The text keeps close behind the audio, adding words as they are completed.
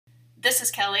This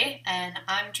is Kelly, and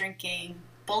I'm drinking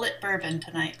Bullet Bourbon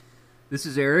tonight. This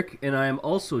is Eric, and I am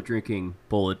also drinking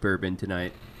Bullet Bourbon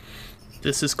tonight.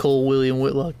 This is Cole William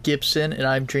Whitlock Gibson, and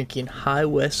I'm drinking High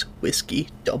West Whiskey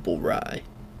Double Rye.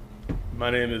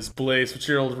 My name is Blaze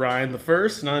Fitzgerald Ryan the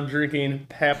First, and I'm drinking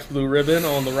Pabst Blue Ribbon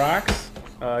on the rocks.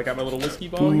 I got my little whiskey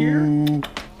ball here.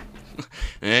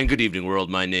 And good evening, world.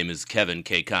 My name is Kevin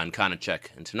K. Konachek,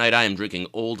 and tonight I am drinking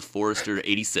Old Forester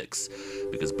 86,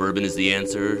 because bourbon is the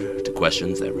answer to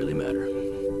questions that really matter.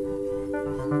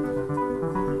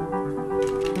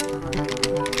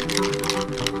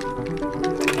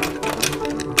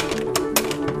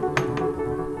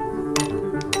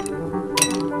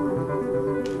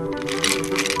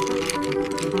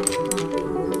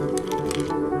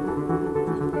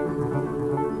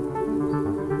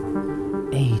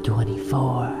 A24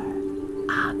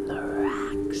 on the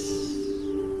rocks.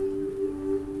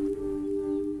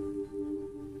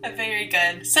 Very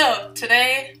good. So,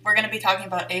 today we're going to be talking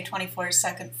about A24's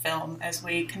second film as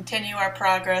we continue our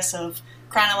progress of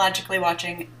chronologically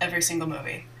watching every single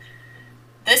movie.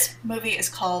 This movie is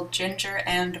called Ginger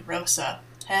and Rosa.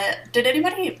 Did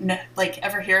anybody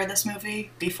ever hear of this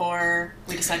movie before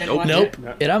we decided to watch it?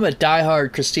 Nope. And I'm a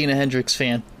diehard Christina Hendricks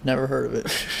fan. Never heard of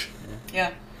it.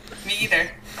 Yeah, me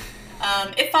either.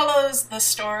 It follows the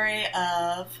story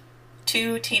of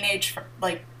two teenage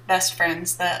best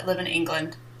friends that live in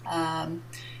England.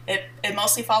 It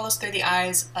mostly follows through the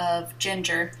eyes of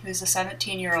Ginger, who's a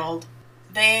 17-year-old.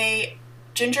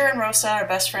 Ginger and Rosa are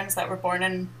best friends that were born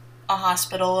in a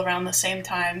hospital around the same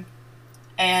time,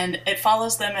 and it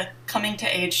follows them at coming to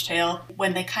age tale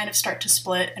when they kind of start to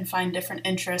split and find different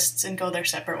interests and go their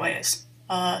separate ways.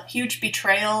 A huge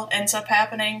betrayal ends up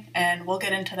happening, and we'll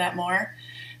get into that more.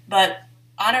 But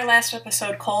on our last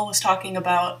episode, Cole was talking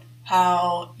about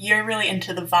how you're really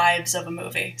into the vibes of a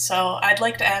movie. So I'd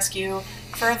like to ask you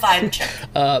for a vibe check.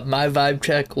 My vibe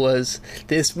check was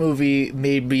this movie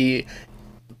made me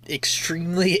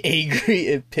extremely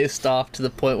angry and pissed off to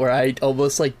the point where I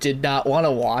almost did not want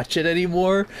to watch it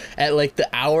anymore. At the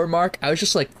hour mark, I was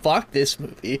just like, fuck this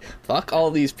movie, fuck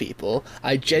all these people.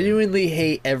 I genuinely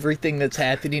hate everything that's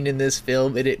happening in this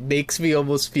film, and it makes me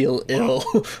almost feel ill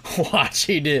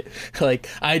watching it.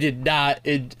 I did not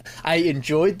I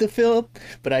enjoyed the film,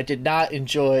 but I did not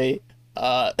enjoy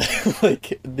the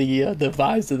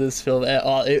vibes of this film at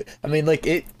all.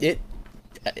 It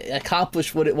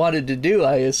accomplished what it wanted to do.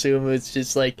 I assume it's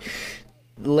just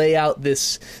lay out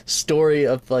this story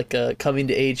of a coming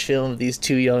to age film of these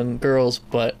two young girls,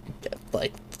 but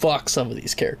fuck some of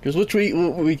these characters, which we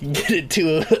can get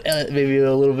into maybe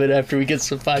a little bit after we get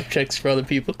some vibe checks for other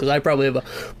people, because I probably have a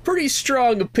pretty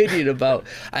strong opinion about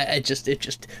it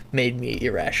just made me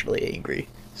irrationally angry.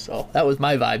 So that was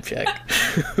my vibe check.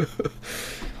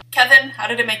 Kevin, how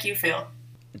did it make you feel?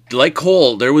 Like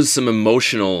Cole, there was some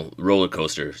emotional roller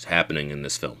coasters happening in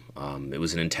this film. It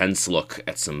was an intense look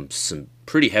at some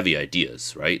pretty heavy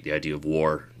ideas, right? The idea of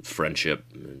war, friendship,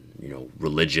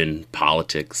 religion,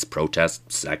 politics,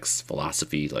 protest, sex,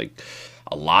 philosophy,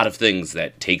 a lot of things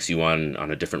that takes you on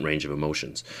a different range of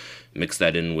emotions. Mix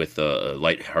that in with a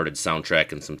lighthearted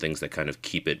soundtrack and some things that kind of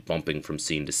keep it bumping from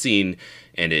scene to scene,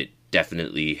 and it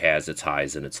definitely has its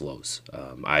highs and its lows.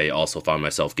 I also found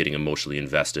myself getting emotionally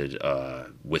invested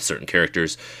with certain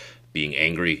characters, being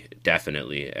angry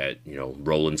definitely at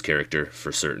Roland's character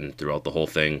for certain throughout the whole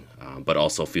thing, but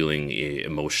also feeling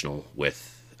emotional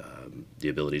with the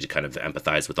ability to kind of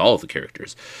empathize with all of the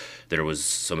characters. There was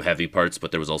some heavy parts,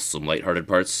 but there was also some lighthearted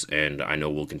parts, and I know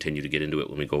we'll continue to get into it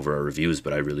when we go over our reviews,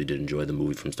 but I really did enjoy the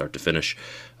movie from start to finish,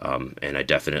 and I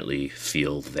definitely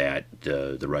feel that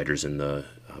the writers and the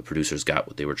producers got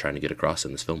what they were trying to get across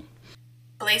in this film.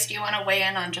 Blaze, do you want to weigh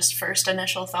in on just first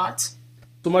initial thoughts?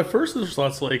 So my first initial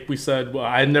thoughts, like we said,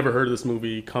 I had never heard of this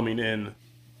movie coming in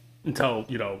until,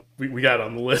 we got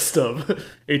on the list of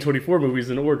A24 movies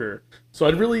in order. So I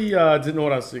really didn't know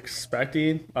what I was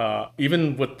expecting,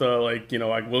 even with the,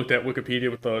 I looked at Wikipedia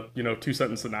with the,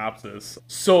 two-sentence synopsis.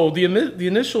 So the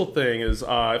initial thing is, if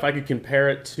I could compare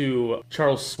it to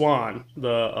Charles Swan,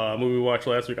 the movie we watched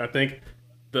last week, I think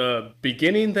the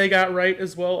beginning they got right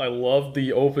as well. I love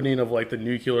the opening of the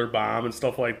nuclear bomb and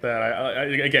stuff like that. I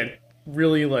again,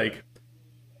 really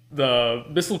the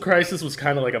missile crisis was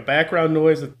kind of like a background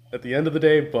noise at the end of the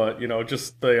day, but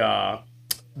just the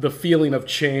feeling of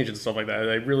change and stuff like that.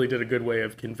 They really did a good way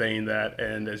of conveying that,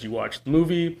 and as you watch the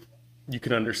movie, you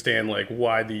can understand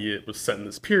why it was set in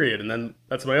this period. And then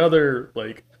that's my other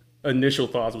initial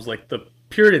thoughts was the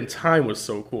period in time was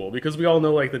so cool, because we all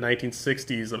know the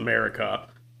 1960s America,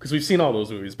 because we've seen all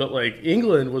those movies, but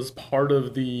England was part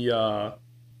of the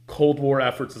Cold War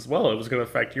efforts as well. It was going to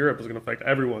affect Europe. It was going to affect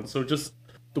everyone. So just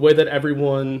the way that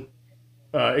everyone,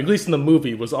 at least in the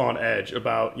movie, was on edge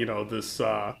about this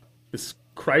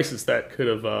crisis that could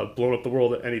have blown up the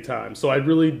world at any time. So I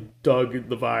really dug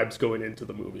the vibes going into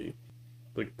the movie,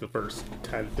 like the first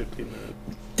 10-15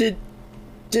 minutes.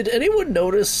 Did anyone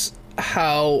notice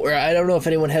how, or I don't know if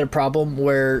anyone had a problem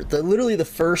where literally the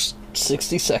first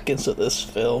 60 seconds of this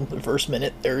film, the first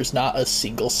minute, there is not a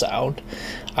single sound.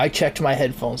 I checked my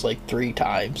headphones like 3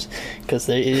 times because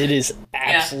it is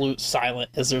absolute silent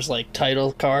as there's like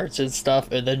title cards and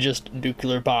stuff, and then just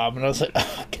nuclear bomb, and I was like,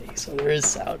 oh, okay, so there is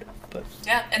sound. But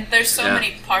yeah, and there's so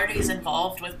many parties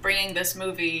involved with bringing this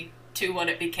movie to what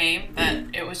it became that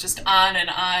it was just on,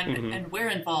 and we're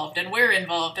involved, and we're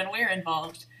involved, and we're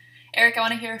involved. Eric, I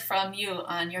want to hear from you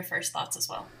on your first thoughts as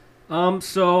well.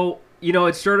 So,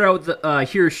 it started out with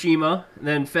Hiroshima, and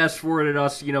then fast forwarded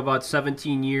us, about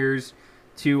 17 years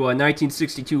to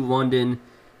 1962 London,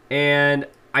 and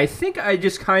I think I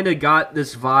just kind of got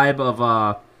this vibe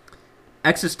of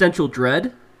existential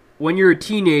dread. When you're a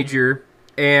teenager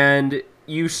and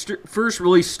you first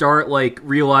really start like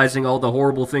realizing all the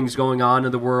horrible things going on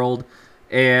in the world,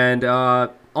 and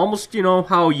almost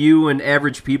how you and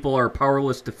average people are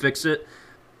powerless to fix it.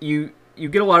 You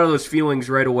get a lot of those feelings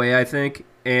right away, I think,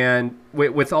 and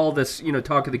with all this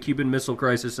talk of the Cuban Missile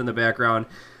Crisis in the background.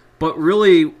 But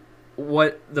really,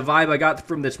 what the vibe I got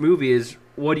from this movie is,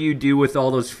 what do you do with all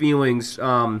those feelings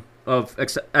of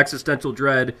existential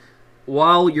dread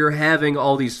while you're having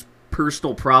all these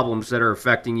personal problems that are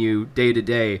affecting you day to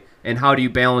day, and how do you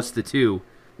balance the two?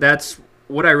 That's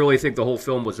what I really think the whole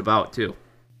film was about, too.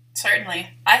 Certainly.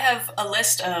 I have a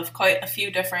list of quite a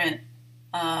few different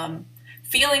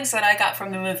feelings that I got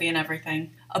from the movie and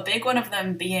everything. A big one of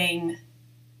them being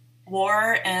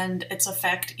war and its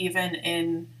effect even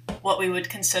in what we would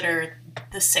consider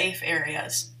the safe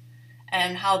areas,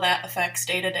 and how that affects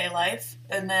day-to-day life.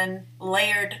 And then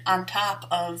layered on top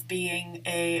of being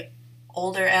a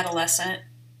older adolescent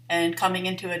and coming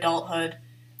into adulthood,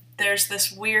 there's this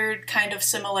weird kind of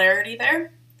similarity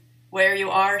there, where you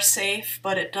are safe,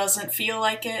 but it doesn't feel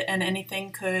like it, and anything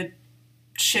could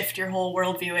shift your whole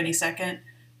worldview any second,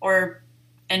 or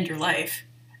end your life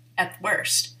at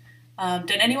worst.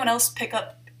 Did anyone else pick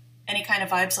up any kind of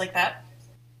vibes like that?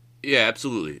 Yeah,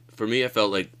 absolutely. For me, I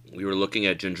felt like we were looking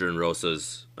at Ginger and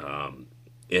Rosa's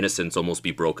innocence almost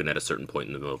be broken at a certain point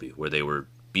in the movie, where they were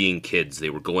being kids, they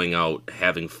were going out,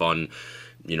 having fun,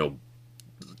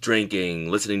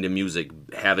 drinking, listening to music,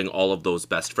 having all of those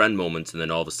best friend moments, and then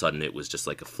all of a sudden it was just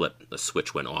like a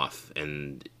switch went off.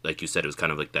 And like you said, it was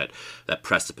kind of like that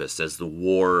precipice. As the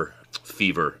war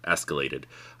fever escalated,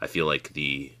 I feel like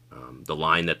the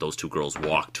line that those two girls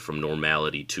walked from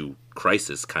normality to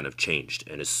crisis kind of changed.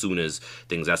 And as soon as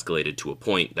things escalated to a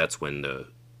point, that's when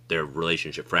their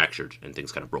relationship fractured and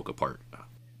things kind of broke apart.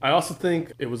 I also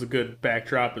think it was a good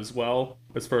backdrop as well,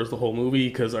 as far as the whole movie,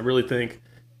 because I really think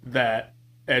that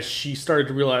as she started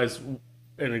to realize,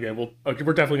 and again, we're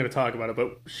definitely going to talk about it,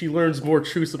 but she learns more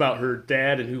truths about her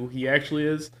dad and who he actually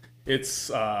is. It's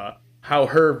how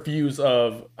her views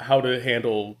of how to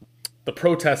handle the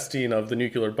protesting of the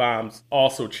nuclear bombs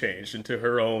also changed into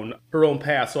her own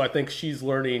path. So I think she's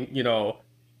learning,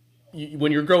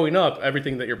 when you're growing up,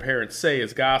 everything that your parents say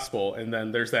is gospel, and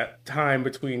then there's that time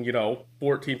between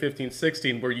 14, 15,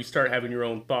 16 where you start having your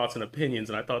own thoughts and opinions.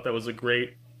 And I thought that was a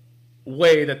great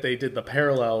way that they did the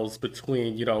parallels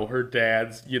between her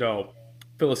dad's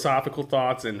philosophical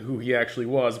thoughts and who he actually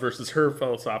was versus her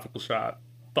philosophical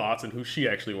thoughts and who she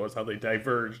actually was, how they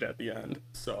diverged at the end.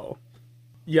 So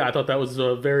yeah, I thought that was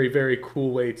a very, very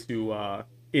cool way to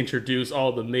introduce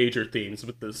all the major themes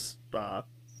with this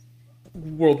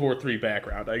World War III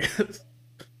background, I guess.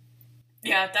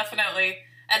 Yeah, definitely.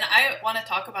 And I want to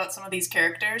talk about some of these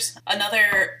characters.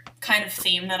 Another kind of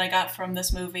theme that I got from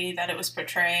this movie that it was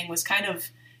portraying was kind of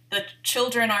the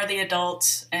children are the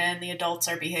adults, and the adults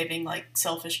are behaving like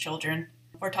selfish children.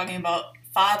 We're talking about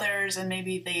fathers and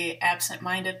maybe the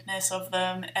absent-mindedness of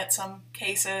them at some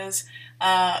cases.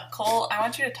 Cole, I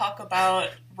want you to talk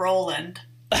about Roland.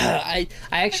 I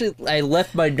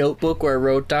left my notebook where I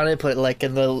wrote down it, but like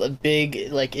in the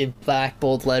big, like in black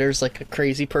bold letters, like a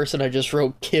crazy person, I just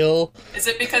wrote kill. Is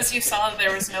it because you saw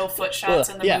there was no foot shots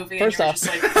in the movie? First and off,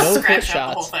 you were just like, no foot scratch out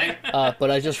the whole shots. thing? But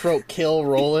I just wrote kill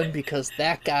Roland because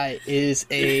that guy is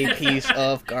a piece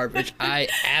of garbage. I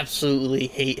absolutely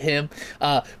hate him.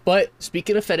 But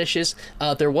speaking of fetishes,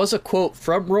 there was a quote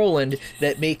from Roland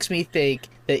that makes me think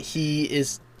that he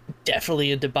is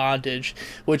definitely into bondage,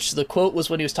 which the quote was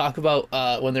when he was talking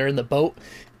about when they're in the boat.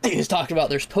 He was talking about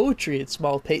there's poetry in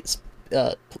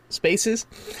spaces,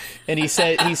 and he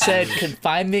said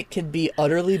confinement can be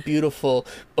utterly beautiful,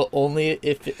 but only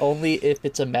if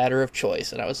it's a matter of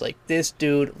choice. And I was like, this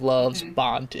dude loves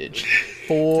bondage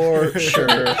for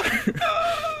sure.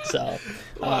 So.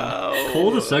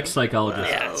 Cool, the sex psychologist.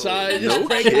 Yeah, so I just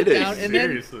break it down,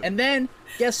 and then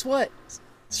guess what?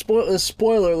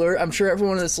 Spoiler alert! I'm sure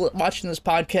everyone that's watching this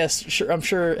podcast, I'm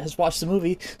sure has watched the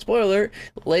movie. Spoiler alert!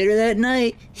 Later that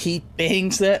night, he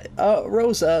bangs that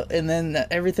Rosa, and then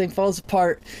everything falls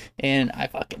apart. And I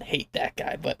fucking hate that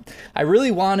guy. But I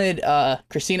really wanted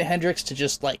Christina Hendricks to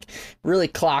just like really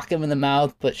clock him in the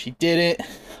mouth, but she didn't.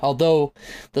 Although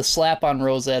the slap on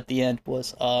Rosa at the end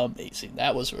was amazing.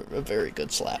 That was a very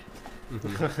good slap.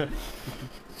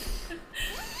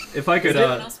 If I could,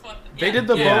 they did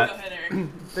the Yeah. Go boat. ahead, Eric.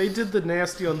 They did the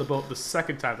nasty on the boat the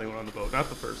second time they went on the boat, not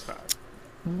the first time.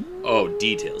 Oh,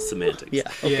 details, semantics. Yeah.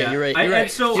 Okay, Yeah. you're right. I- You're and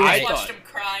right. so- You're I right. watched him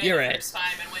cry You're the right. first time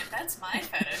and went, "That's my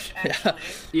fetish."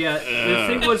 Actually, yeah, the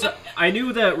thing was, I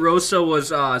knew that Rosa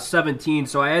was 17,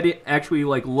 so I had to actually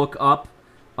like look up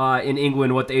in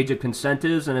England what the age of consent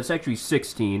is, and it's actually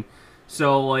 16.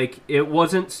 So like, it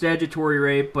wasn't statutory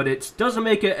rape, but it doesn't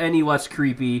make it any less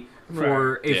creepy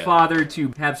for Right. a father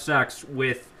to have sex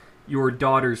with your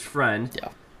daughter's friend. Yeah.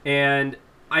 And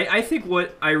I think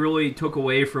what I really took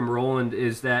away from Roland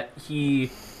is that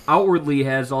he outwardly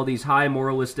has all these high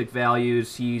moralistic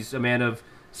values. He's a man of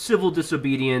civil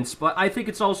disobedience, but I think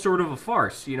it's all sort of a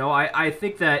farce. You know, I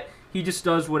think that he just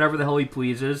does whatever the hell he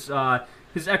pleases.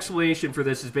 His explanation for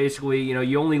this is basically, you know,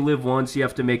 you only live once, you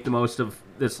have to make the most of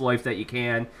this life that you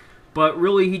can. But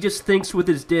really, he just thinks with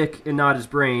his dick and not his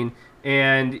brain,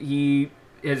 and he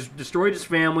has destroyed his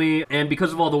family, and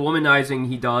because of all the womanizing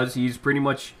he does, he's pretty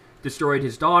much destroyed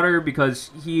his daughter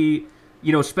because he,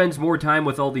 you know, spends more time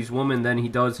with all these women than he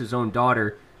does his own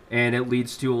daughter, and it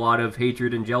leads to a lot of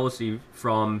hatred and jealousy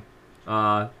from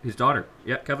his daughter.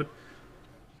 Yeah, Kevin?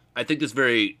 I think that's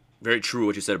very, very true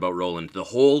what you said about Roland. The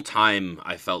whole time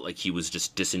I felt like he was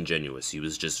just disingenuous. He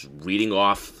was just reading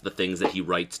off the things that he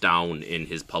writes down in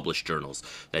his published journals,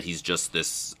 that he's just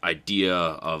this idea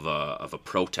of a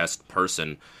protest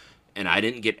person. And I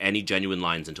didn't get any genuine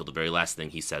lines until the very last thing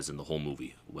he says in the whole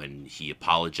movie, when he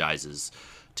apologizes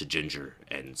to Ginger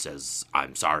and says,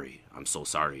 "I'm sorry, I'm so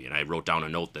sorry." And I wrote down a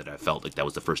note that I felt like that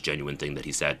was the first genuine thing that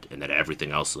he said, and that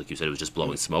everything else, like you said, it was just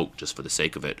blowing smoke just for the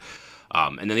sake of it.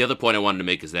 And then the other point I wanted to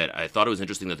make is that I thought it was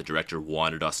interesting that the director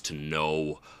wanted us to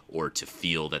know or to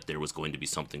feel that there was going to be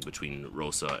something between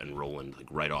Rosa and Roland, like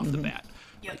right off the bat.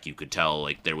 Yep. Like you could tell,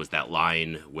 like there was that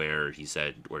line where he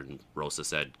said, where Rosa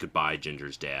said, "Goodbye,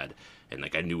 Ginger's dad," and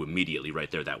like I knew immediately right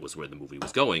there that was where the movie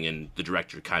was going. And the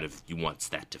director kind of wants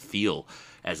that to feel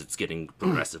as it's getting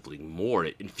progressively more.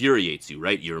 It infuriates you,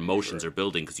 right? Your emotions are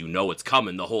building because you know it's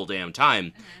coming the whole damn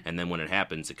time, and then when it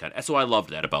happens, it kind of. So I loved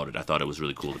that about it. I thought it was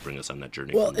really cool to bring us on that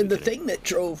journey. Well, from and the beginning. thing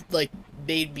that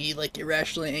made me like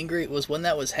irrationally angry was when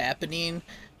that was happening,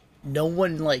 no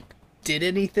one like did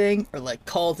anything or like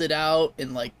called it out,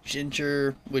 and like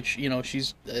Ginger, which, you know,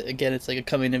 she's again, it's like a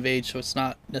coming of age, so it's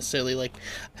not necessarily like,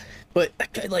 but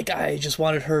like I just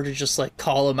wanted her to just like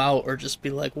call him out or just be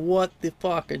like, "What the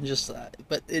fuck," and just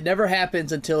but it never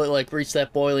happens until it like reached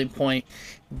that boiling point.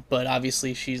 But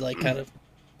obviously she's like kind of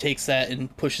takes that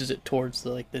and pushes it towards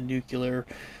the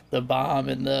bomb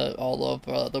and all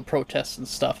of the protests and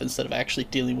stuff, instead of actually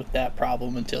dealing with that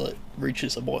problem until it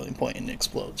reaches a boiling point and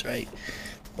explodes, right?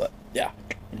 But yeah,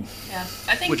 yeah,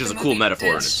 I think which the is a cool movie metaphor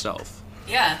in did- itself.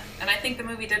 Yeah, and I think the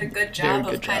movie did a good Very job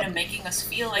good of kind job. of making us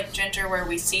feel like Ginger, where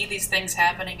we see these things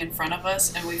happening in front of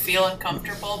us and we feel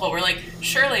uncomfortable, but we're like,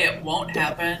 surely it won't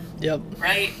happen, yep,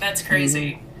 right? That's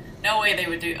crazy. No way they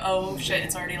would do. Oh shit,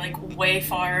 it's already like way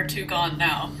far too gone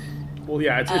now. Well,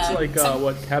 yeah, it's like some-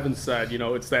 what Kevin said. You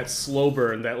know, it's that slow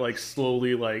burn that like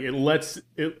slowly like it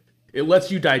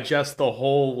lets you digest the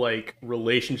whole like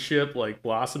relationship like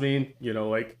blossoming. You know,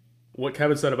 like what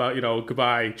Kevin said about, you know,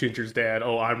 goodbye Ginger's dad.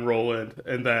 Oh, I'm Roland,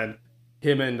 and then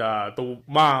him and the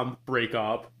mom break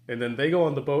up, and then they go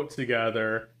on the boat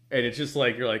together, and it's just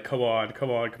like you're like, come on,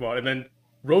 come on, come on, and then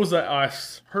Rosa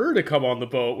asks her to come on the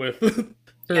boat with her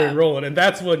and Roland, and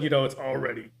that's when, you know, it's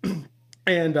already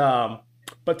and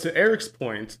but to Eric's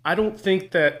point, I don't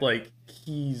think that like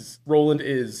Roland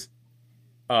is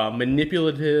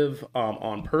manipulative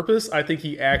on purpose. I think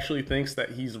he actually thinks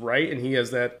that he's right, and he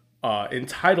has that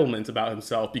entitlement about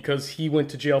himself because he went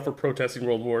to jail for protesting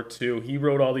World War II. He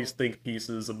wrote all these think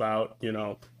pieces about, you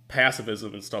know,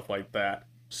 pacifism and stuff like that.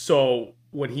 So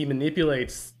when he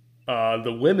manipulates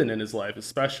the women in his life,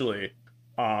 especially,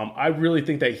 I really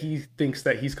think that he thinks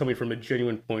that he's coming from a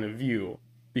genuine point of view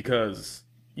because,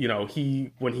 you know,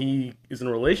 when he is in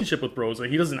a relationship with Rosa,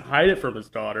 he doesn't hide it from his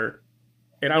daughter.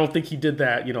 And I don't think he did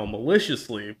that, you know,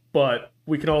 maliciously, but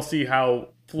we can all see how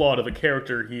flawed of a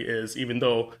character he is, even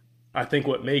though I think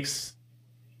what makes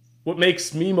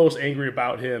me most angry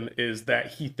about him is that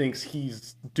he thinks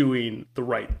he's doing the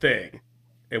right thing.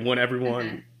 And when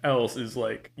everyone else is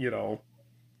like, you know,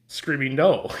 screaming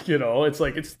no, you know, it's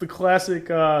like, it's the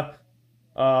classic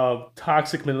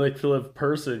toxic manipulative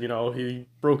person. You know, he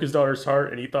broke his daughter's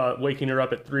heart and he thought waking her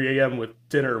up at 3 a.m. with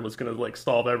dinner was going to like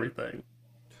solve everything.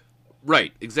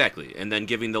 Right, exactly. And then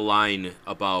giving the line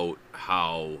about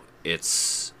how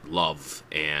it's love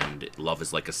and love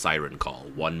is like a siren call.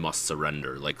 One must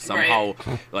surrender. Like somehow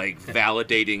like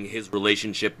validating his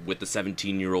relationship with the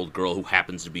 17-year-old girl who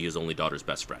happens to be his only daughter's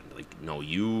best friend. Like, no,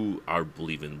 you are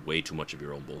believing way too much of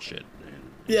your own bullshit.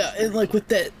 Yeah, and like with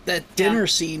that dinner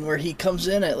scene where he comes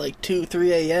in at like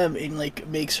 2-3 a.m. and like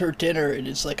makes her dinner, and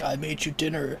it's like, I made you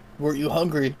dinner, weren't you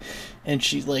hungry? And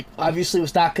she like obviously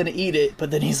was not gonna eat it, but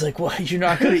then he's like, what, you're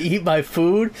not gonna eat my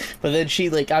food? But then she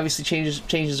like obviously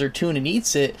changes her tune and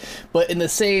eats it. But in the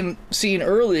same scene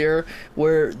earlier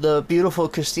where the beautiful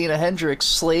Christina Hendricks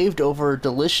slaved over a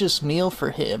delicious meal for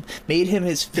him, made him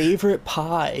his favorite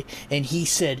pie, and he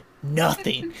said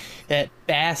nothing. That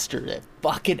bastard, that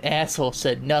fucking asshole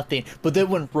said nothing. But then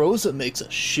when Rosa makes a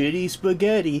shitty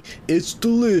spaghetti, it's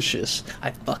delicious.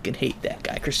 I fucking hate that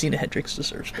guy. Christina Hendricks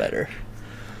deserves better.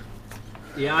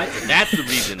 Yeah, that's the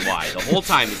reason why. The whole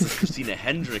time it's a Christina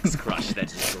Hendricks crush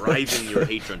that's driving your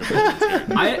hatred of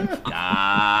Rosa's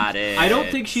Got it. I don't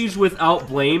think she's without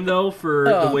blame, though, for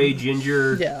the way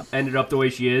Ginger ended up the way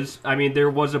she is. I mean, there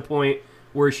was a point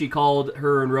where she called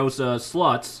her and Rosa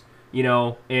sluts, you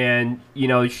know, and, you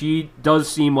know, she does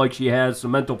seem like she has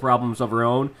some mental problems of her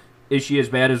own. Is she as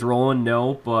bad as Roland?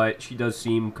 No, but she does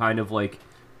seem kind of like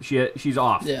she's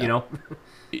off, you know?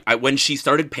 When she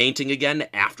started painting again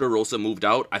after Rosa moved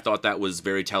out, I thought that was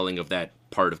very telling of that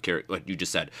part of character, like you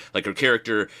just said. Like her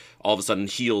character all of a sudden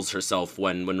heals herself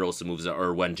when Rosa moves out,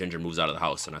 or when Ginger moves out of the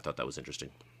house, and I thought that was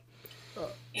interesting.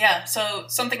 Yeah, so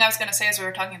something I was going to say as we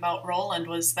were talking about Roland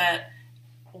was that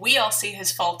we all see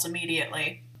his faults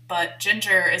immediately, but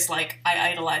Ginger is like, I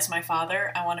idolize my father,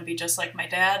 I want to be just like my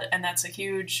dad, and that's a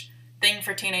huge thing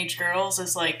for teenage girls,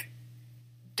 is like,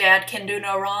 Dad can do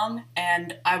no wrong,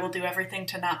 and I will do everything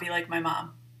to not be like my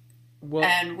mom. Well,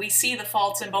 and we see the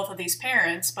faults in both of these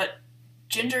parents, but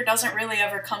Ginger doesn't really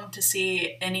ever come to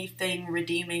see anything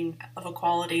redeeming of a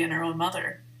quality in her own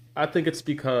mother. I think it's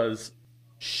because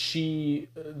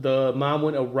the mom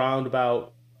went a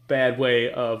roundabout bad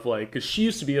way of like, because she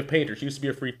used to be a painter, she used to be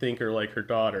a free thinker like her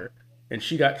daughter, and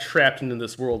she got trapped into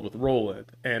this world with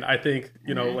Roland. And I think,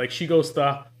 you know, like she goes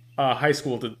to high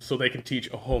school so they can teach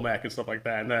a home ec and stuff like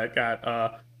that, and that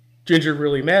got Ginger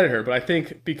really mad at her. But I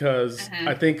think because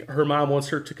I think her mom wants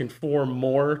her to conform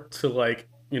more to, like,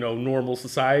 you know, normal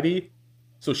society,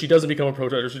 so she doesn't become a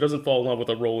protester, she doesn't fall in love with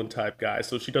a Roland type guy,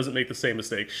 so she doesn't make the same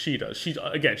mistakes she does. She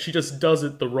just does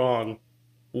it the wrong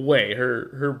way.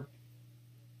 Her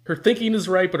thinking is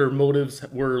right, but her motives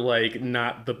were like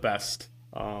not the best.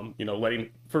 You know,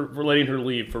 letting her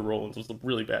leave for Roland's was a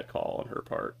really bad call on her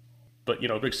part. But, you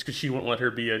know, because she wouldn't let her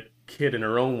be a kid in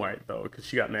her own right, though, because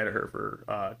she got mad at her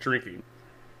for drinking.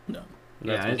 No.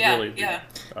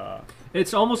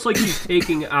 It's almost like she's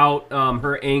taking out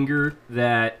her anger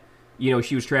that, you know,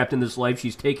 she was trapped in this life.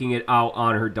 She's taking it out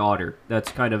on her daughter.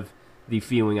 That's kind of the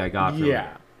feeling I got from it.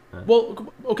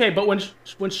 Well, okay, but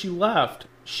when she left,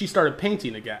 she started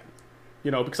painting again.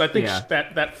 You know, because I think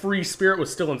that free spirit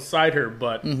was still inside her,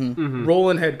 but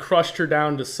Roland had crushed her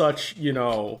down to such, you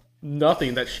know,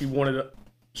 nothing that she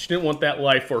didn't want that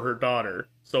life for her daughter.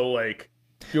 So, like,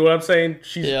 you know what I'm saying?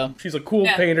 She's a cool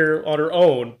painter on her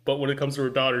own, but when it comes to her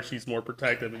daughter, she's more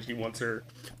protective and she wants her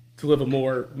to live a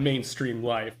more mainstream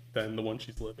life than the one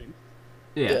she's living.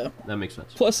 Yeah, that makes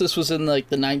sense. Plus, this was in, like,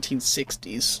 the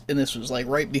 1960s, and this was, like,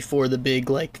 right before the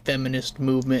big, like, feminist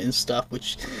movement and stuff,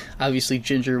 which obviously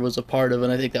Ginger was a part of,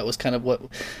 and I think that was kind of what...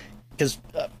 Because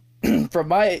from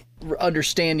my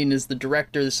understanding as the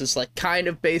director, this is, like, kind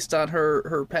of based on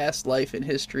her past life and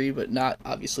history, but not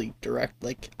obviously direct,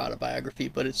 like, autobiography,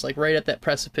 but it's, like, right at that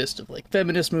precipice of, like,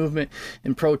 feminist movement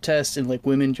and protest and, like,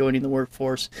 women joining the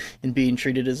workforce and being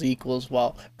treated as equals,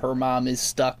 while her mom is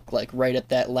stuck, like, right at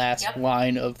that last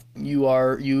line of,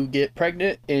 you get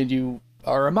pregnant and you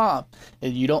are a mom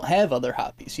and you don't have other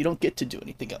hobbies, you don't get to do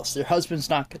anything else, their husband's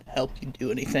not going to help you do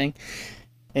anything.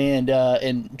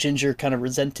 And Ginger kind of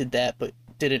resented that, but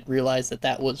didn't realize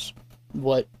that was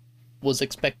what was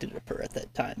expected of her at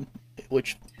that time.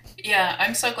 Which, yeah,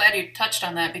 I'm so glad you touched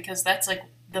on that, because that's like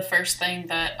the first thing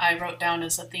that I wrote down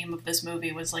as a theme of this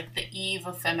movie was like the eve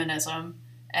of feminism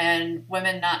and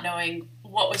women not knowing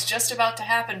what was just about to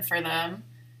happen for them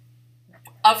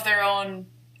of their own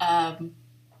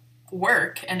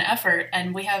work and effort.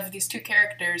 And we have these two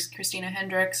characters, Christina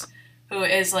Hendricks, who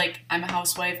is like, I'm a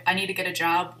housewife, I need to get a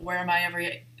job, where am I ever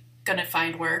gonna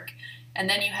find work? And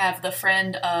then you have the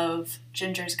friend of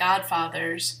Ginger's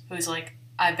godfathers, who's like,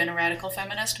 I've been a radical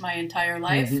feminist my entire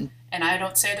life, and I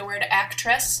don't say the word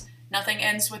actress. Nothing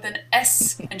ends with an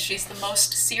S, and she's the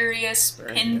most serious,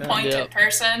 pinpointed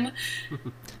person.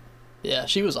 Yeah,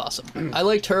 she was awesome. I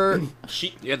liked her.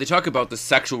 They talk about the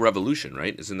sexual revolution,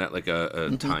 right? Isn't that like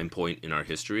a time point in our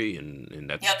history? And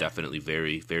that's definitely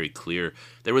very, very clear.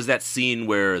 There was that scene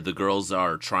where the girls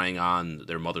are trying on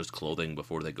their mother's clothing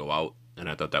before they go out, and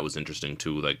I thought that was interesting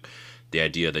too. Like the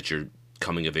idea that you're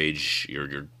coming of age,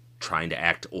 you're trying to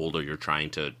act older, you're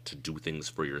trying to do things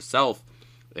for yourself,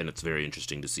 and it's very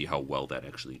interesting to see how well that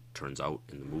actually turns out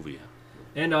in the movie.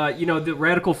 And, the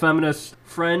radical feminist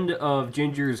friend of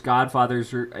Ginger's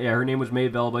godfathers, her name was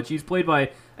Maybelle, but she's played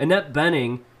by Annette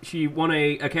Bening. She won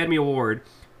a Academy Award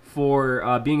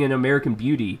for being an American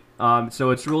Beauty.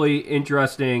 So it's really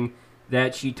interesting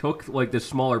that she took, like, this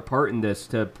smaller part in this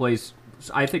to place,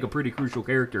 I think, a pretty crucial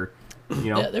character.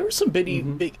 You know? Yeah, there were some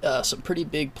some pretty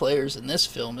big players in this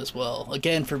film as well.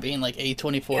 Again, for being like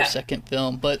A24 second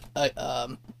film, but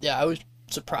I was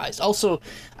surprised. Also,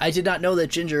 I did not know that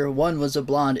Ginger one was a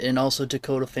blonde and also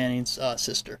Dakota Fanning's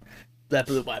sister. That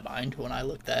blew my mind when I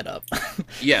looked that up.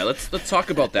 Yeah, let's talk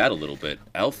about that a little bit.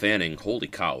 Elle Fanning, holy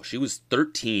cow, she was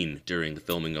 13 during the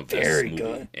filming of this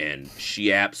movie, and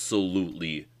she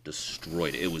absolutely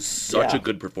destroyed it. It was such a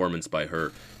good performance by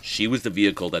her. She was the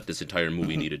vehicle that this entire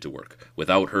movie needed to work.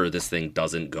 Without her, this thing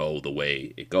doesn't go the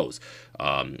way it goes.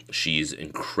 She's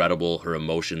incredible. Her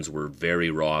emotions were very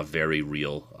raw, very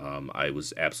real. I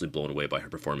was absolutely blown away by her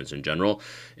performance in general,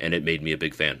 and it made me a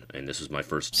big fan. And this was my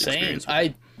first experience with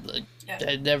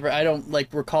her. I don't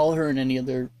like recall her in any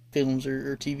other films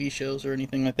or TV shows or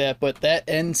anything like that, but that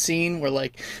end scene where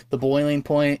like the boiling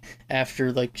point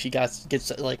after like she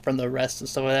gets like from the arrest and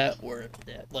stuff like that, where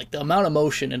like the amount of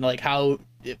emotion and like how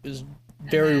it was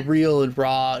very real and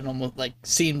raw and almost like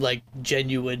seemed like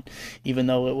genuine, even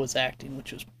though it was acting,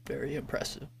 which was very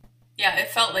impressive. Yeah, it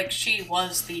felt like she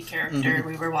was the character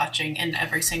we were watching in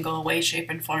every single way, shape,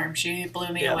 and form. She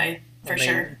blew me away, for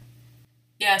sure.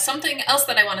 Yeah, something else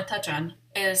that I want to touch on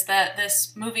is that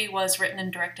this movie was written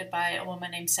and directed by a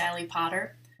woman named Sally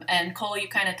Potter. And Cole, you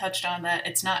kind of touched on that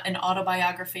it's not an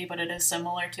autobiography, but it is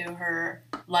similar to her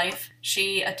life.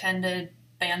 She attended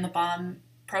Ban the Bomb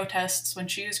protests when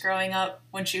she was growing up.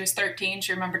 When she was 13,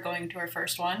 she remembered going to her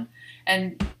first one.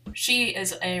 And she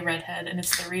is a redhead, and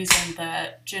it's the reason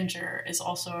that Ginger is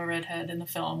also a redhead in the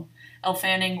film. Elle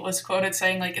Fanning was quoted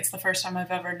saying, like, it's the first time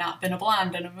I've ever not been a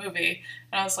blonde in a movie.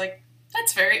 And I was like,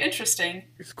 that's very interesting.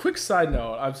 Just a quick side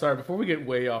note. I'm sorry, before we get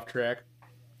way off track,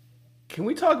 can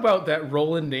we talk about that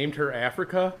Roland named her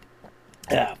Africa?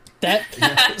 Yeah. That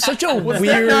such a Was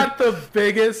weird. that not the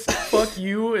biggest fuck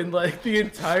you in like the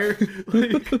entire?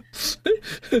 Like,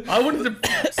 I wanted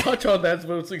to touch on that,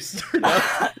 but it's like started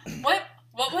out.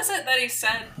 What was it that he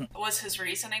said was his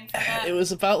reasoning for that? It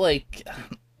was about like.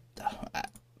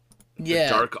 The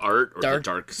dark art or the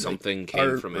dark something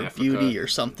came from Africa. Beauty or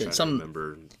something.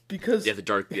 Remember. Because the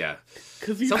dark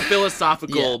some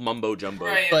philosophical mumbo jumbo.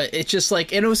 Right. But it's just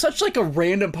like, and it was such like a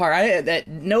random part. At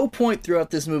no point throughout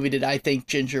this movie did I think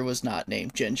Ginger was not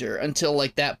named Ginger until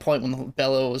like that point when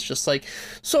Bella was just like,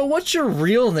 "So what's your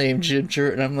real name,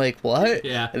 Ginger?" And I'm like, "What?"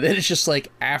 Yeah. And then it's just like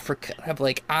Africa. I'm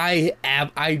like, I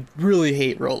really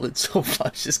hate Roland so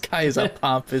much. This guy is a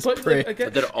pompous prick.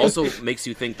 But that also makes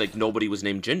you think like nobody was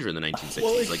named Ginger in the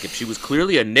 1960s. Like if she was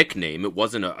clearly a nickname, it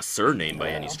wasn't a surname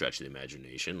by any stretch of the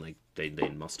imagination. Like they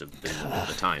must have been at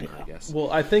the time, I guess.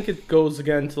 Well, I think it goes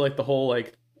again to like the whole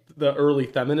like the early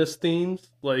feminist themes,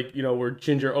 like where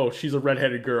Ginger, she's a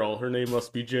redheaded girl, her name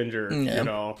must be Ginger, and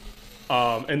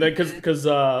then because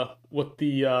what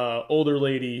the older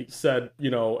lady said,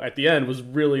 at the end was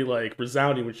really like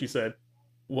resounding when she said,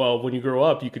 well, when you grow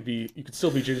up, you could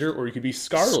still be Ginger or you could be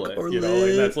Scarlet,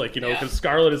 and that's like because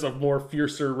Scarlet is a more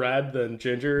fiercer red than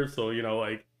Ginger, so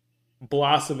like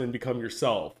blossom and become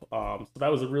yourself. So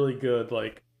that was a really good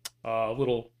like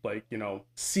little like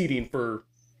seeding for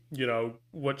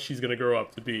what she's gonna grow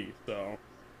up to be. So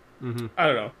I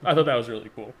don't know, I thought that was really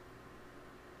cool.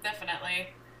 Definitely.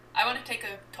 I want to take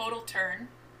a total turn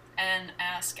and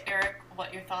ask Eric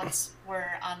what your thoughts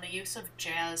were on the use of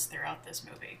jazz throughout this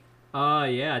movie.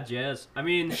 Yeah, jazz. I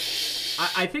mean,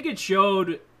 I think it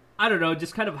showed, I don't know,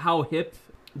 just kind of how hip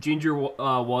Ginger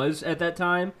was at that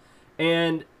time.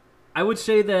 And I would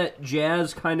say that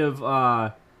jazz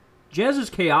jazz is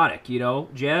chaotic, you know?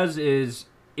 Jazz is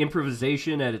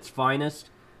improvisation at its finest,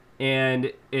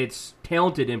 and it's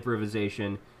talented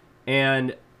improvisation.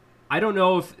 And I don't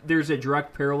know if there's a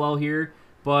direct parallel here,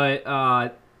 but,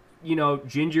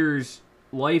 Ginger's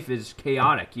life is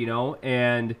chaotic, you know?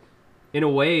 And in a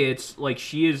way, it's like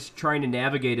she is trying to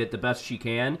navigate it the best she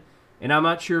can. And I'm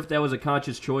not sure if that was a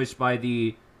conscious choice by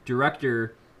the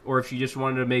director or if she just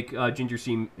wanted to make Ginger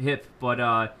seem hip. But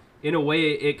in a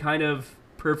way, it kind of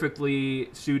perfectly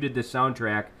suited the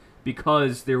soundtrack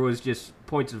because there was just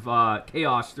points of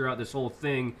chaos throughout this whole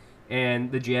thing,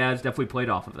 and the jazz definitely played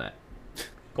off of that.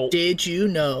 Did you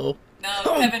know?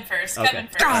 No, Kevin first. Okay. Kevin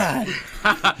first.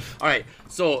 God. All right,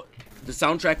 so the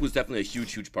soundtrack was definitely a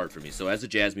huge part for me. So as a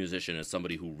jazz musician, as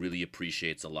somebody who really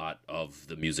appreciates a lot of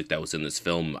the music that was in this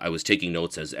film, I was taking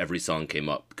notes as every song came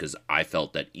up because I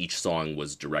felt that each song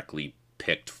was directly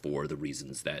picked for the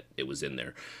reasons that it was in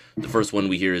there. The first one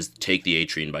we hear is Take the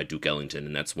A-Train by Duke Ellington,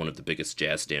 and that's one of the biggest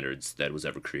jazz standards that was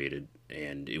ever created.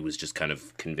 And it was just kind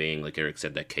of conveying, like Eric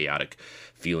said, that chaotic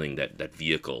feeling, that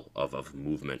vehicle of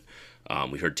movement.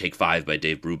 We heard Take 5 by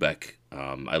Dave Brubeck.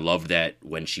 I love that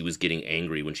when she was getting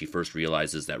angry, when she first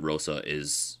realizes that Rosa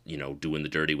is, doing the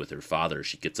dirty with her father,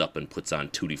 she gets up and puts on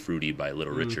Tutti Frutti by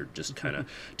Little Richard, just kind of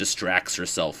distracts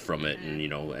herself from it and,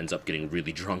 ends up getting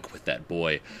really drunk with that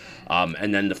boy.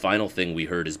 And then the final thing we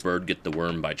heard is Bird Get the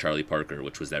Worm by Charlie Parker,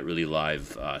 which was that really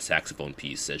live saxophone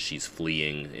piece as she's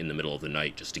fleeing in the middle of the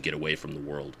night just to get away from the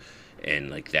world. And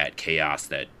like that chaos,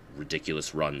 that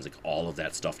ridiculous runs, like all of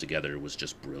that stuff together was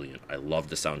just brilliant. I loved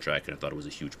the soundtrack, and I thought it was a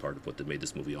huge part of what made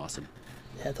this movie awesome.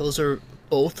 Yeah, those are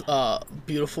both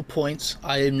beautiful points.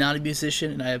 I am not a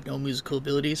musician and I have no musical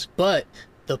abilities, but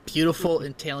the beautiful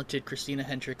and talented Christina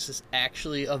Hendricks is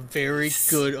actually a very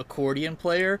good accordion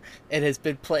player and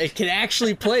can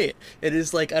actually play it. It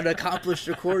is like an accomplished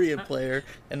accordion player,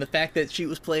 and the fact that she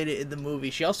was playing it in the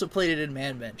movie, she also played it in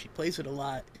Mad Men. She plays it a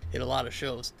lot in a lot of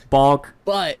shows. Bonk.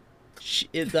 But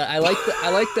I like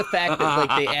the fact that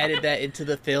like they added that into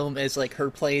the film as like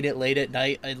her playing it late at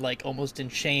night and like almost in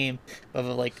shame of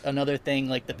like another thing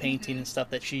like the painting and stuff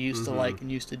that she used to like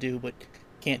and used to do but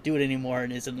can't do it anymore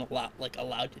and isn't allowed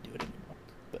to do it anymore.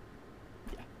 But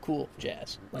yeah, cool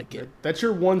jazz, like it. That's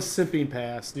your one simping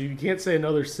pass. You can't say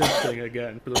another simp thing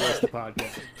again for the rest of the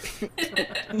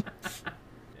podcast.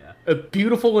 A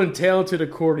beautiful and talented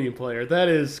accordion player. That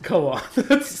is, come on.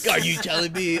 Are you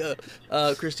telling me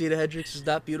Christina Hendricks is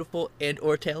not beautiful and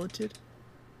or talented?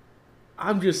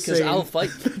 I'm just saying. I'll fight.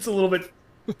 That's a little bit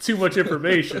too much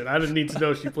information. I didn't need to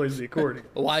know she plays the accordion.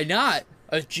 Why not?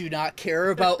 Do you not care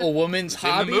about a woman's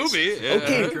hobbies? In the movie,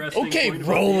 yeah. Okay,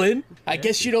 Roland. I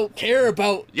guess you don't care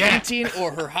about painting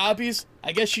or her hobbies.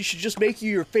 I guess she should just make you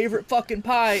your favorite fucking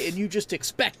pie and you just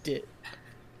expect it.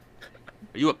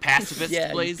 Are you a pacifist,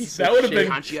 Yeah, Blaze? That would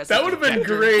have been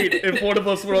great if one of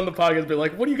us were on the podcast and be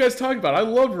like, "What are you guys talking about? I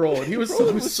loved Roland. He was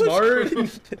so smart."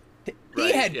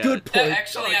 He had good points.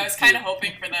 Actually, I was kind of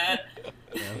hoping for that.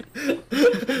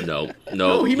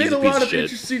 No, he made a lot of shit.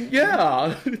 interesting.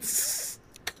 Yeah.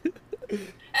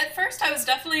 At first, I was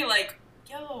definitely like,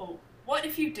 yo, what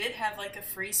if you did have like a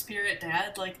free spirit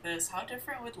dad like this? How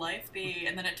different would life be?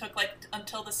 And then it took like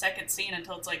until the second scene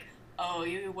until it's like, oh,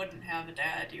 you wouldn't have a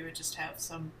dad. You would just have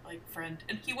some like friend,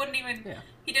 and he wouldn't even. Yeah.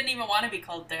 He didn't even want to be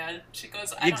called dad. She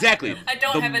goes, I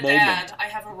don't have a dad. I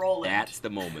have a Roland. That's the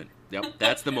moment. Yep,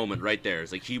 that's the moment right there.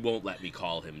 It's like he won't let me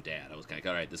call him dad. I was kind of like,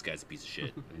 all right, this guy's a piece of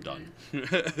shit. I'm done.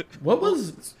 What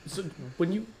was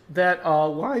when you that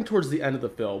line towards the end of the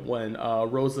film when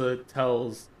Rosa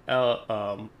tells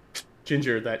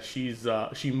Ginger that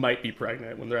she might be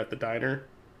pregnant when they're at the diner,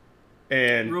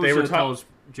 and Rosa they were tells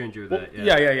Ginger that. Well,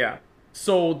 yeah.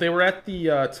 So they were at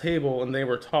the table and they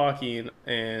were talking,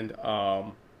 and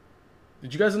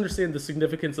did you guys understand the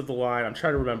significance of the line? I'm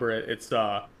trying to remember it. It's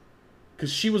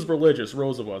because she was religious,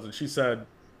 Rosa was, and she said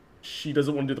she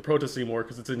doesn't want to do the protest anymore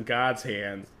because it's in God's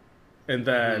hands. And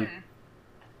then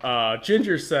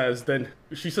Ginger says, then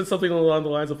she said something along the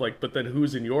lines of like, but then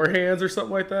who's in your hands or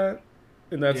something like that.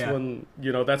 And that's when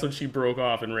that's when she broke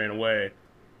off and ran away.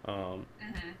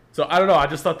 So I don't know. I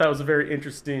just thought that was a very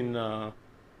interesting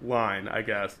line, I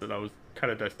guess, and I was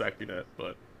kind of dissecting it.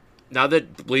 But now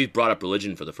that Blaze brought up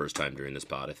religion for the first time during this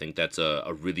pod, I think that's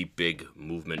a really big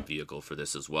movement vehicle for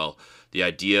this as well. The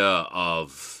idea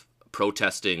of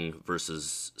protesting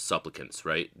versus supplicants,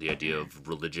 right? The idea of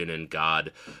religion and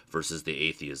God versus the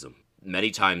atheism.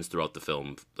 Many times throughout the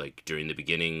film, like during the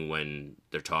beginning when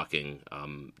they're talking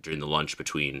during the lunch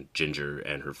between Ginger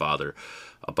and her father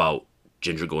about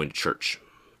Ginger going to church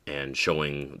and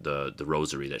showing the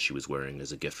rosary that she was wearing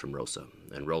as a gift from Rosa.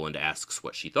 And Roland asks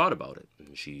what she thought about it,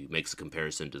 and she makes a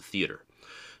comparison to theater.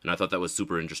 And I thought that was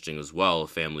super interesting as well, a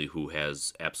family who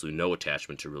has absolutely no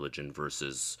attachment to religion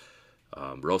versus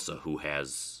Rosa, who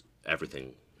has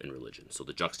everything in religion. So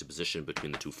the juxtaposition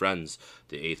between the two friends,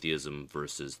 the atheism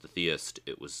versus the theist,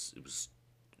 it was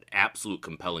an absolute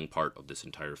compelling part of this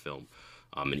entire film.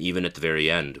 And even at the very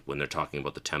end, when they're talking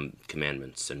about the 10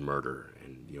 Commandments and murder,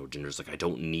 and Ginger's like, I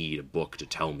don't need a book to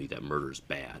tell me that murder's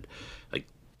bad. Like,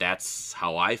 that's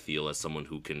how I feel as someone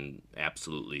who can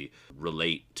absolutely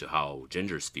relate to how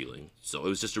Ginger's feeling. So it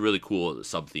was just a really cool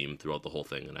sub-theme throughout the whole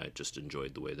thing, and I just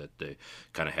enjoyed the way that they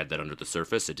kind of had that under the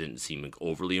surface. It didn't seem like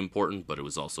overly important, but it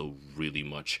was also really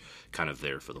much kind of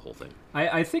there for the whole thing.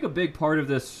 I think a big part of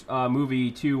this movie,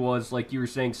 too, was, like you were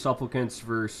saying, supplicants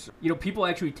versus, people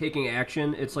actually taking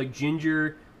action. It's like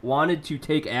Ginger wanted to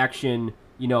take action,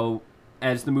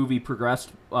 as the movie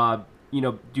progressed,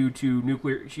 due to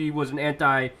nuclear. She was an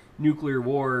anti-nuclear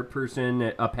war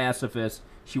person, a pacifist.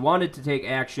 She wanted to take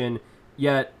action,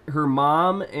 yet her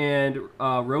mom and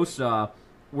Rosa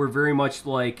were very much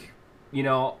like,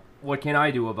 what can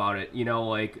I do about it?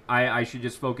 Like, I should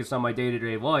just focus on my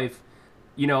day-to-day life.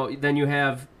 Then you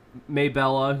have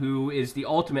Maybella, who is the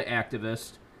ultimate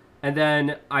activist. And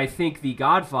then I think the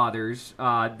Godfathers,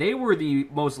 they were the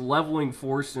most leveling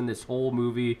force in this whole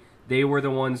movie. They were the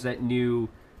ones that knew,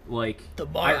 like,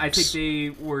 I think they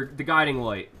were the guiding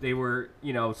light. They were,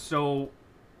 so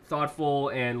thoughtful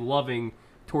and loving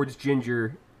towards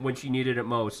Ginger when she needed it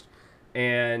most.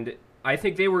 And I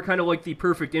think they were kind of like the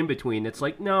perfect in-between. It's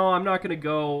like, no, I'm not going to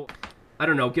go, I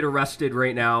don't know, get arrested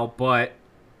right now. But,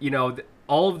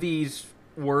 all of these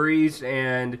worries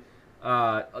and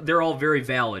they're all very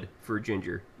valid for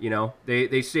Ginger,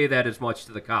 They say that as much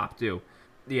to the cop, too.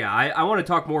 Yeah, I want to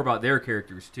talk more about their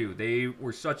characters, too. They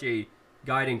were such a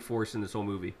guiding force in this whole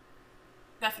movie.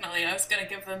 Definitely. I was going to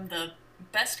give them the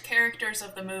Best Characters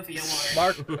of the Movie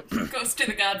award. Mark goes to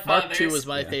the Godfathers. Mark 2 was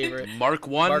my favorite. Mark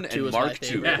 1 Mark 2 and was Mark my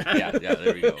 2. favorite. Yeah,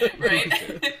 that we go.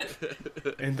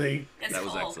 Right? And That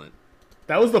was excellent.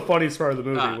 that was the funniest part of the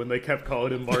movie when they kept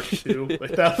calling him Mark 2.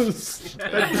 Like,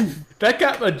 that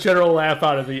got a general laugh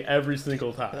out of me every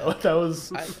single time. That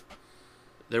was...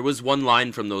 There was one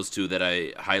line from those two that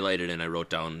I highlighted and I wrote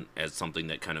down as something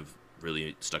that kind of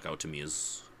really stuck out to me,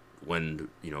 is when,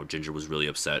 Ginger was really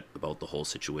upset about the whole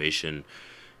situation.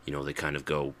 They kind of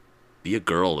go, be a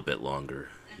girl a bit longer.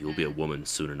 You'll be a woman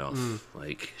soon enough.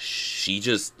 Like, she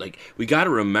just, like, we got to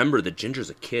remember that Ginger's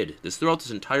a kid. Throughout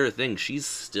this entire thing, she's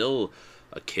still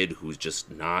a kid who's just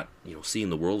not, seeing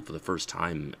the world for the first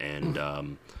time. And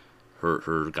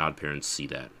her godparents see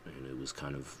that. And it was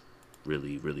kind of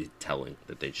really, really telling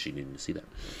that she needed to see that.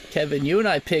 Kevin, you and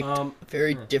I picked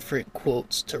very different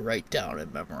quotes to write down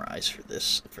and memorize for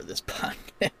this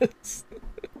podcast.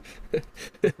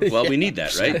 Well, we need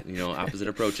that, right? Opposite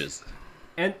approaches.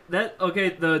 And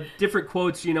the different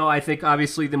quotes, I think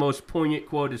obviously the most poignant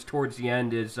quote is towards the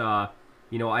end is, I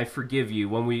forgive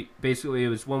you. It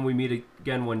was when we meet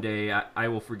again one day, I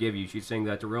will forgive you. She's saying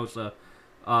that to Rosa,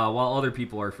 while other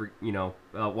people are,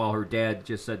 while her dad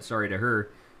just said sorry to her.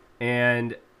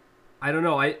 And I don't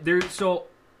know. I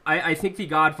think the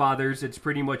Godfathers, it's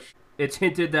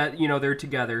hinted that, they're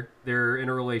together. They're in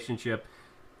a relationship.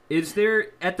 Is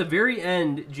there, at the very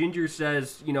end, Ginger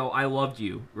says, I loved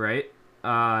you, right?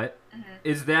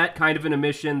 Is that kind of an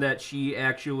admission that she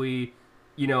actually,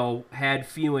 had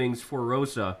feelings for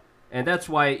Rosa? And that's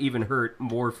why it even hurt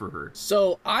more for her.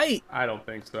 So I don't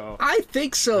think so. I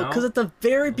think so, because No? at the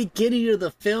very beginning of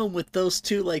the film, with those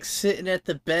two like sitting at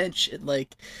the bench and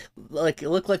like it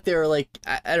looked like they were like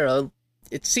I don't know.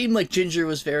 It seemed like Ginger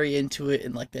was very into it,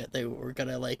 and like that they were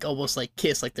gonna like almost like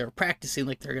kiss, like they were practicing,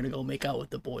 like they're gonna go make out with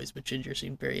the boys. But Ginger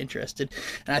seemed very interested,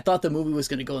 and I thought the movie was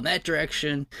gonna go in that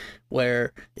direction,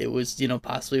 where it was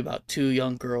possibly about two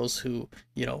young girls who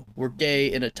were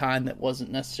gay in a time that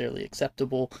wasn't necessarily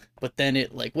acceptable. But then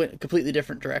it like went a completely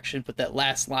different direction. But that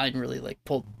last line really like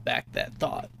pulled back that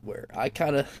thought, where I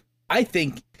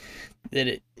think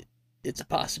that it's a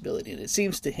possibility, and it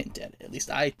seems to hint at it. At least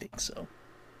I think so.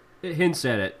 It hints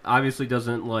at it. Obviously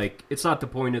doesn't, it's not the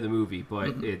point of the movie,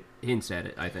 but it hints at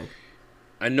it, I think.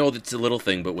 I know that's a little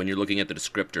thing, but when you're looking at the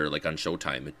descriptor, like on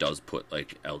Showtime, it does put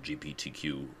like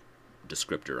LGBTQ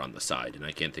descriptor on the side, and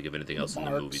I can't think of anything else in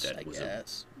the movie that I was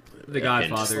guess. The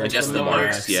Godfather. I guess the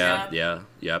marks, yeah,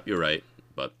 you're right,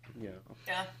 but Yeah.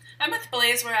 I'm with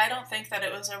Blaze, where I don't think that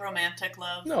it was a romantic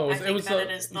love. No, I think that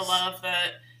it is the love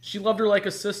that... She loved her like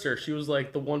a sister. She was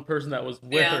like the one person that was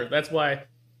with Yeah. her. That's why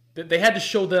they had to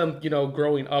show them,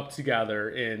 growing up together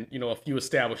in, a few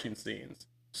establishing scenes.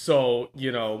 So,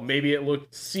 maybe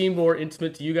it seemed more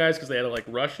intimate to you guys because they had to like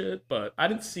rush it, but I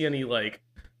didn't see any like.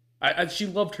 She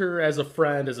loved her as a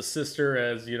friend, as a sister,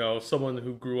 as someone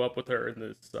who grew up with her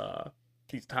in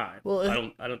these times. Well,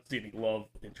 I don't see any love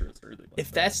interest or anything like if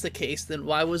that. that's the case, then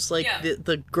why was like Yeah.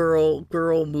 the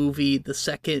girl movie the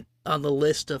second on the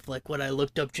list of like when I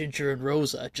looked up Ginger and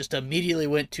Rosa? Just immediately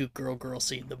went to girl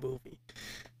scene the movie.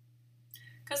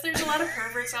 Because there's a lot of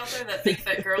perverts out there that think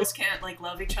that girls can't like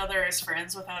love each other as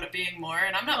friends without it being more.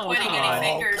 And I'm not pointing God. any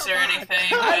fingers or anything.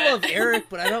 I but- love Eric,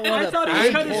 but I don't want I thought to. it was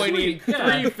I'm kinda pointing sweet,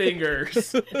 yeah. 3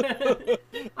 fingers.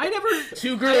 I never.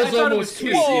 Two I girls thought it was almost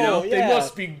cute, kissed. you know? They Yeah.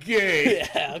 must be gay.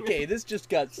 Yeah, okay, this just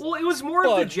got. Well, it was more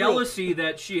of the Fudge, real- jealousy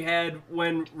that she had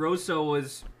when Rosa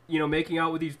was, making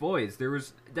out with these boys. There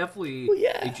was definitely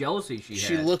yeah. a jealousy she had.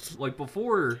 She looked- like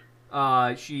before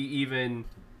she even,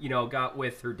 got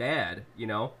with her dad.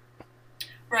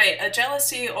 Right, a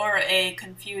jealousy or a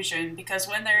confusion, because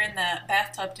when they're in the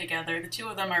bathtub together, the two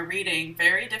of them are reading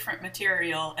very different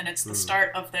material, and it's the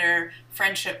start of their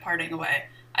friendship parting away.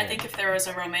 I think if there was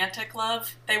a romantic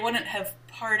love, they wouldn't have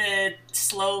parted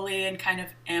slowly and kind of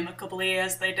amicably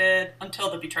as they did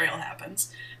until the betrayal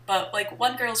happens. But like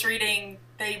one girl's reading,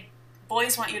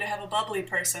 boys want you to have a bubbly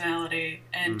personality,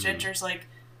 and Ginger's like,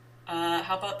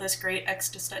 how about this great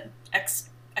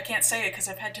I can't say it because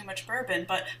I've had too much bourbon,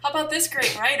 but how about this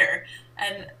great writer?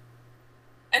 And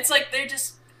it's like they're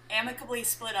just amicably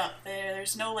split up.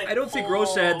 There's no like. I don't think pull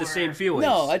Rosa had the or- same feelings.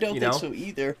 No, I don't you think know? so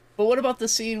either. But what about the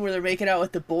scene where they're making out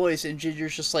with the boys and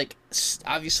Ginger's just like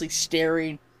obviously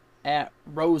staring at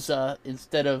Rosa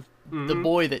instead of the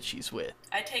boy that she's with?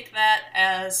 I take that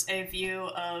as a view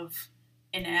of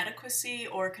inadequacy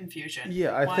or confusion.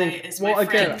 Yeah, I Why think- is well, my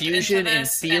again- friend Confusion into and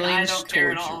this, and I feelings don't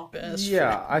care at towards your all. best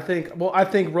Yeah, friend. I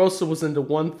think Rosa was into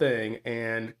one thing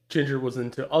and Ginger was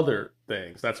into other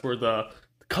things. That's where the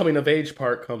coming of age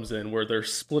part comes in, where they're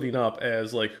splitting up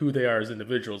as like who they are as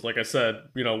individuals. Like I said,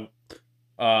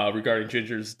 regarding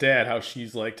Ginger's dad, how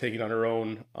she's like taking on her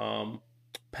own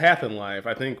path in life.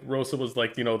 I think Rosa was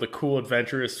like the cool,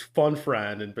 adventurous, fun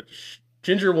friend, but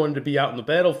Ginger wanted to be out in the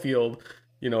battlefield,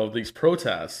 these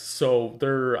protests. So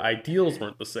their ideals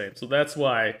weren't the same. So that's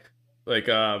why, like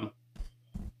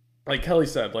Kelly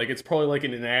said, like it's probably like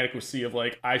an inadequacy of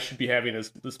like I should be having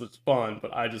this was fun,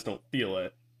 but I just don't feel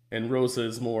it. And Rosa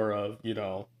is more of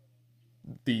the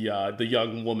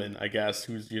young woman, I guess,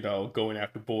 who's going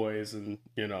after boys and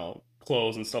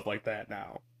clothes and stuff like that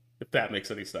now, if that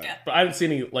makes any sense. Yeah. But I didn't see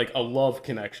any like a love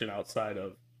connection outside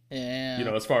of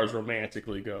Yeah. as far as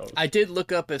romantically goes. I did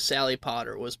look up if Sally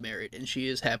Potter was married, and she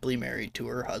is happily married to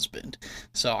her husband.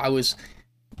 So I was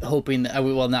hoping that,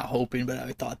 well, not hoping, but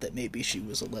I thought that maybe she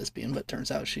was a lesbian, but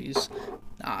turns out she's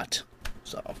not.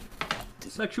 So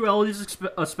Sexuality is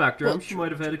a spectrum. Well, she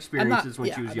might have had I'm not, experiences when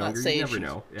yeah, she was I'm not younger. You saying never she's-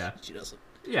 know. Yeah, she doesn't.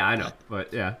 yeah, I know,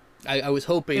 but yeah. I was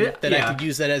hoping that I yeah. could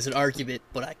use that as an argument,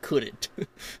 but I couldn't. In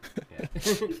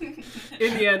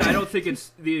the end, I don't think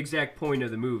it's the exact point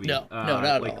of the movie. No, not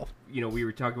at all. We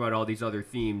were talking about all these other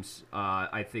themes.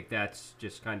 I think that's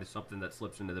just kind of something that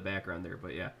slips into the background there.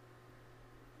 But yeah,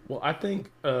 Well, I think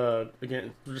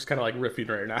again, we're just kind of like riffing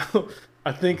right now.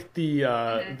 I think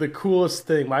the coolest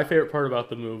thing, my favorite part about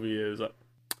the movie is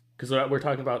because we're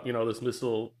talking about this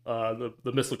missile, the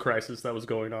missile crisis that was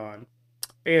going on,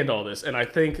 and all this, and I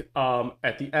think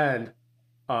at the end,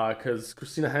 because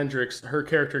Christina Hendricks, her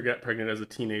character got pregnant as a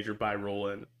teenager by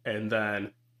Roland, and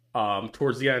then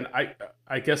towards the end,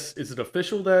 I guess is it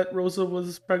official that Rosa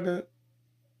was pregnant?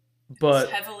 But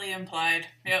It's heavily implied.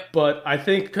 Yep. but I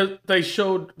think because they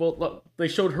showed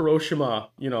Hiroshima,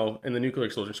 in the nuclear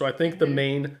explosion. So I think the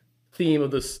main theme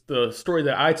of the story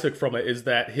that I took from it is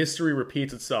that history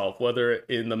repeats itself, whether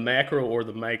in the macro or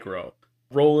the micro.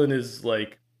 Roland is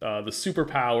like the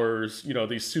superpowers,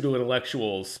 these pseudo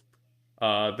intellectuals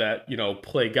that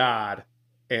play God,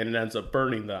 and it ends up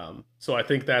burning them. So I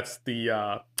think that's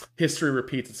the history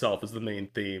repeats itself is the main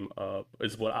theme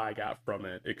is what I got from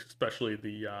it, especially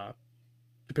the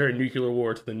comparing nuclear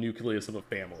war to the nucleus of a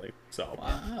family. So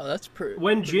Wow, that's pretty.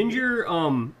 when Ginger's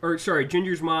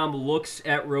mom looks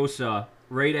at Rosa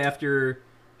right after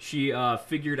she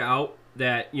figured out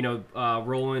that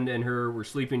Roland and her were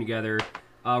sleeping together,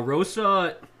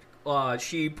 Rosa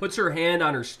she puts her hand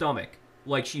on her stomach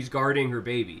like she's guarding her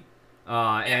baby.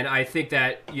 And I think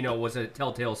that, was a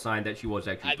telltale sign that she was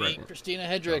actually I mean, pregnant. Christina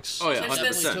Hendricks Oh, yeah, definitely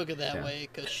 100%. took it that Yeah. way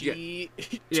because she.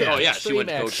 Yeah. Oh, yeah, she went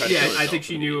to go extreme try to action. kill Yeah, I herself think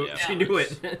she knew. Yeah. She knew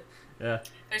it. Yeah.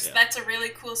 That's a really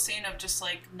cool scene of just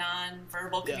like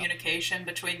non-verbal Yeah. communication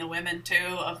between the women too,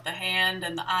 of the hand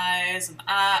and the eyes and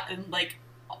and like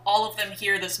all of them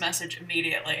hear this message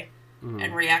immediately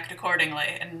and react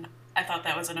accordingly. And I thought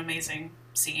that was an amazing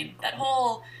scene. That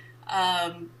whole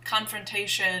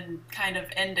confrontation kind of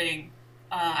ending,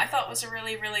 I thought was a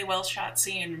really, really well shot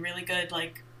scene. Really good,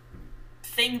 like,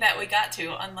 thing that we got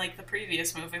to. Unlike the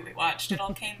previous movie we watched, it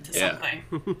all came to Yeah.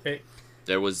 something. Hey,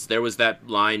 There was that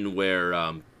line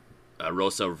where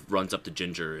Rosa runs up to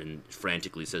Ginger and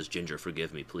frantically says, "Ginger,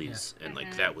 forgive me, please." And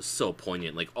like that was so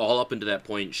poignant. Like all up until that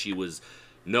point, she was,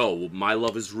 "No, my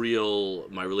love is real.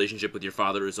 My relationship with your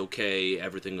father is okay.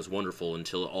 Everything is wonderful."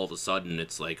 Until all of a sudden,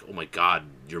 it's like, "Oh my God,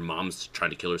 your mom's trying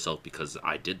to kill herself because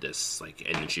I did this." Like,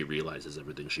 and then she realizes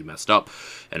everything she messed up,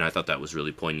 and I thought that was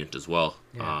really poignant as well.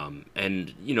 Yeah.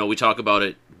 And we talk about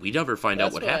it. We never find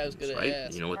out That's what what I was happens, gonna right?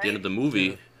 ask. At the end of the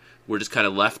movie. We're just kind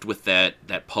of left with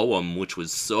that poem, which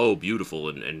was so beautiful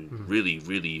and really,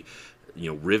 really,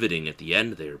 riveting at the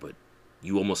end there. But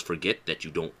you almost forget that you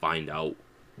don't find out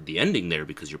the ending there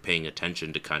because you're paying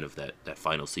attention to kind of that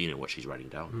final scene and what she's writing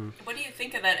down. What do you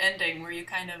think of that ending? Were you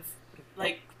kind of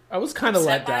like I was kind of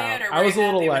upset let by down. it, or I were was a you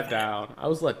little happy let with it? down. I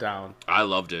was let down. I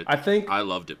loved it. I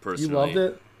loved it You personally. loved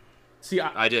it. See,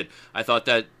 I did. I thought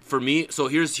that for me. So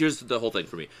here's the whole thing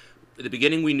for me. At the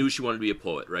beginning, we knew she wanted to be a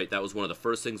poet, right? That was one of the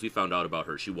first things we found out about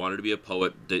her. She wanted to be a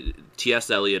poet. T.S.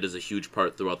 Eliot is a huge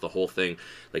part throughout the whole thing.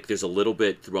 Like, there's a little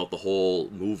bit throughout the whole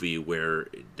movie where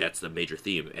that's the major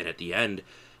theme. And at the end,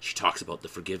 she talks about the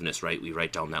forgiveness, right? We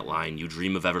write down that line, "You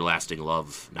dream of everlasting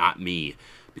love, not me,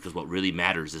 because what really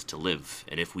matters is to live.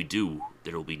 And if we do,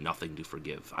 there will be nothing to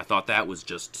forgive." I thought that was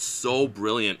just so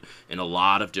brilliant in a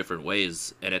lot of different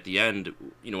ways. And at the end,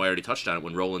 I already touched on it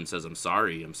when Roland says, "I'm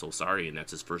sorry, I'm so sorry," and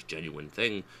that's his first genuine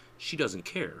thing. She doesn't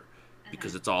care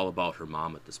because it's all about her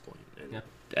mom at this point, and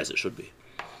as it should be.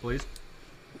 Please.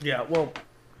 yeah, well,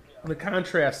 the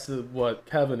contrast to what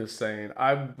Kevin is saying,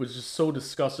 I was just so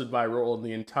disgusted by Roland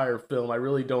the entire film. I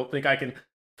really don't think I can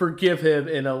forgive him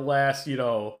in a last,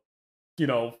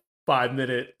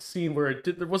 5-minute scene where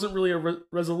there wasn't really a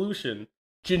resolution.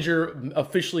 Ginger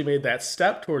officially made that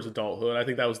step towards adulthood. I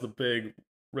think that was the big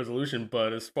resolution.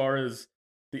 But as far as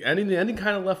the ending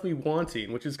kind of left me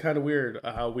wanting, which is kind of weird.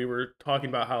 How we were talking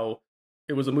about how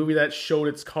it was a movie that showed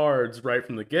its cards right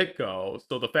from the get go.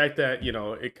 So the fact that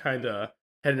it kind of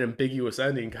had an ambiguous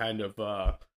ending kind of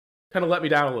let me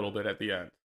down a little bit at the end.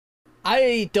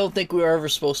 I don't think we were ever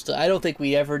supposed to. I don't think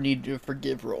we ever need to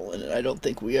forgive Roland, and I don't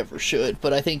think we ever should.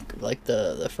 But I think like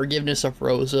the forgiveness of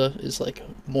Rosa is like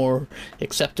more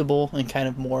acceptable and kind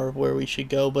of more where we should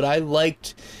go. But I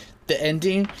liked the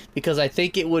ending because I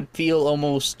think it would feel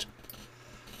almost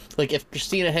like if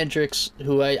Christina Hendricks,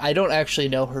 who I don't actually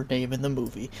know her name in the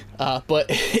movie, but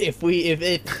if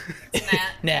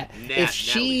Nat. if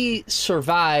she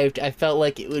survived, I felt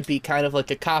like it would be kind of like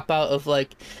a cop out of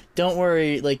like, don't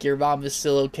worry, like your mom is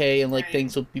still okay and like Right.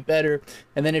 things will be better.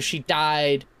 And then if she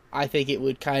died, I think it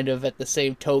would kind of at the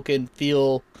same token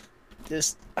feel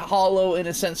just hollow in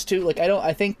a sense too. Like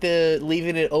I think the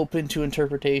leaving it open to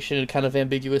interpretation and kind of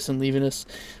ambiguous and leaving us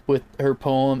with her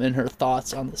poem and her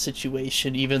thoughts on the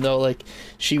situation, even though like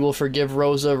she will forgive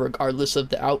Rosa regardless of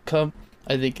the outcome,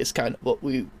 I think is kind of what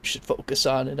we should focus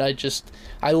on. And I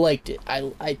liked it.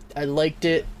 I liked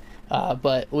it.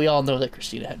 But we all know that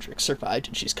Christina Hendricks survived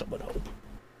and she's coming home.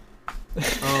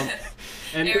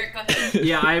 And Eric, go ahead.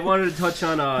 yeah, I wanted to touch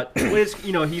on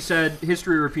he said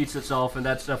history repeats itself, and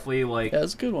that's definitely like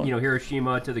That's a good one.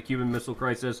 Hiroshima to the Cuban Missile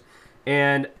Crisis,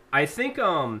 and I think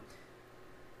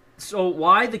so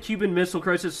why the Cuban Missile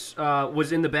Crisis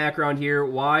was in the background here,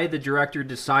 why the director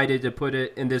decided to put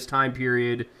it in this time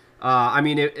period.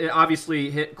 It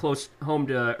obviously hit close home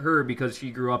to her because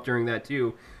she grew up during that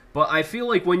too. But I feel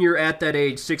like when you're at that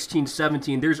age, 16,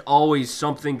 17, there's always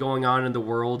something going on in the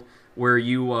world where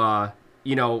you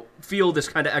feel this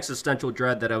kind of existential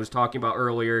dread that I was talking about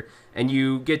earlier, and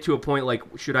you get to a point like,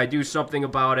 should I do something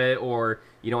about it, or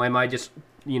am I just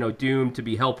doomed to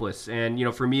be helpless?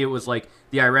 And for me, it was like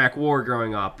the Iraq War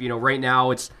growing up. Right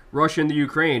now it's Russia and the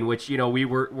Ukraine, which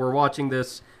we're watching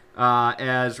this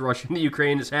as Russia and the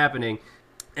Ukraine is happening,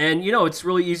 and it's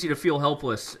really easy to feel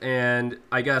helpless. And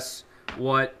I guess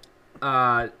what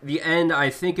the end, I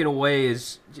think, in a way,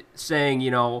 is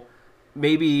saying,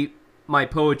 maybe my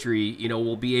poetry,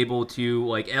 will be able to,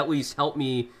 like, at least help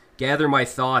me gather my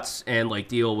thoughts and, like,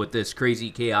 deal with this crazy,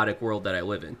 chaotic world that I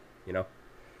live in,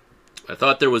 I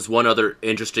thought there was one other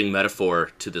interesting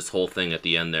metaphor to this whole thing at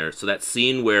the end there. So that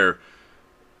scene where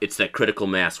it's that critical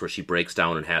mass where she breaks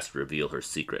down and has to reveal her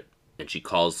secret. And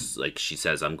she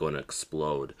says, "I'm going to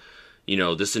explode."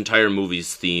 This entire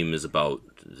movie's theme is about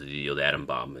the atom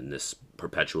bomb and this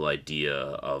perpetual idea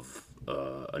of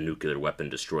a nuclear weapon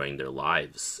destroying their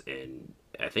lives. And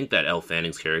I think that Elle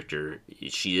Fanning's character,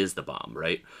 she is the bomb,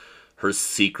 right? Her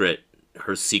secret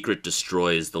her secret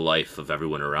destroys the life of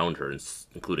everyone around her,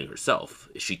 including herself.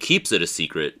 If she keeps it a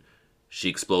secret, she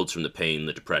explodes from the pain,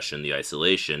 the depression, the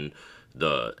isolation,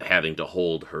 the having to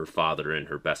hold her father and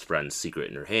her best friend's secret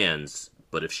in her hands.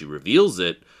 But if she reveals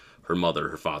it, her mother,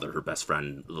 her father, her best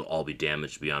friend will all be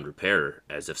damaged beyond repair,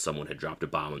 as if someone had dropped a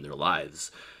bomb in their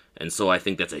lives. And so I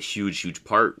think that's a huge, huge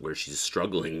part where she's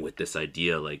struggling with this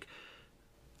idea, like,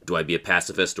 do I be a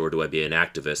pacifist or do I be an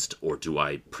activist, or do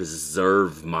I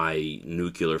preserve my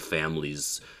nuclear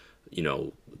family's,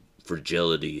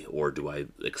 fragility, or do I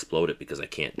explode it because I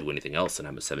can't do anything else and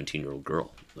I'm a 17-year-old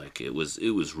girl? Like, it was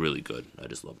really good. I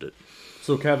just loved it.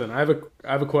 So Kevin, I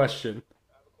have a question.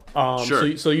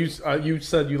 Sure. So you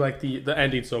said you like the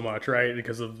ending so much, right?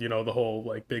 Because of the whole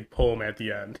like big poem at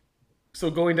the end. So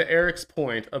going to Eric's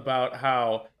point about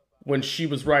how when she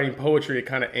was writing poetry, it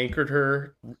kind of anchored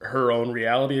her own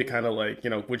reality. It kind of like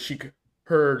when she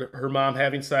heard her mom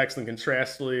having sex and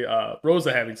contrastly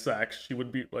Rosa having sex, she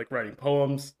would be like writing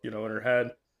poems, in her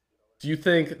head. Do you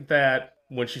think that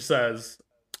when she says,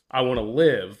 "I want to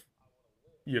live,"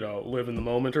 live in the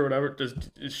moment or whatever,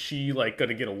 is she like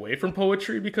gonna get away from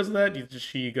poetry because of that? Is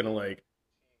she gonna like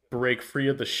break free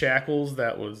of the shackles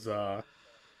that was,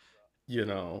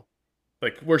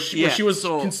 like where she was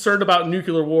concerned about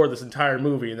nuclear war this entire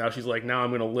movie, and now she's like, now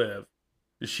I'm gonna live.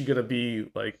 Is she gonna be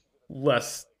like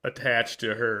less attached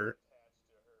to her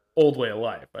old way of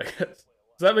life? I guess. Does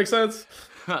that make sense?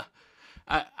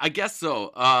 I guess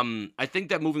so. I think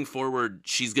that moving forward,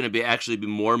 she's going to actually be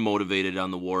more motivated on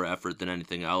the war effort than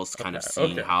anything else. Kind of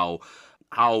seeing how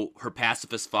her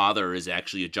pacifist father is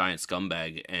actually a giant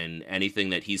scumbag, and anything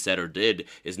that he said or did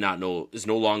is no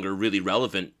longer really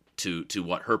relevant to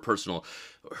what her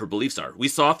beliefs are. We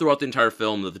saw throughout the entire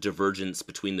film the divergence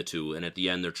between the two, and at the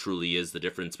end there truly is the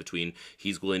difference between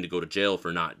he's willing to go to jail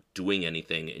for not doing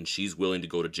anything, and she's willing to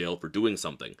go to jail for doing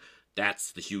something.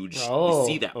 That's the huge. We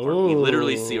see that part. We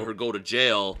literally see her go to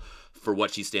jail for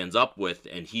what she stands up with,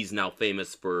 and he's now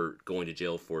famous for going to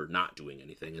jail for not doing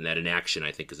anything. And that inaction,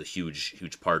 I think, is a huge,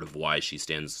 huge part of why she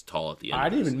stands tall at the end. I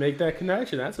didn't even make that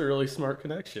connection. That's a really smart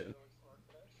connection.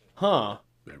 Huh.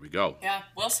 There we go. Yeah,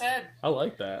 well said. I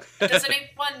like that. Does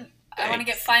anyone... I want to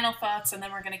get final thoughts, and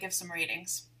then we're going to give some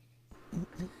ratings.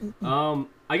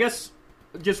 I guess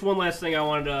just one last thing I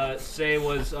wanted to say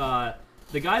was...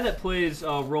 the guy that plays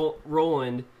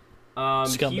Roland,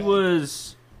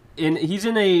 he's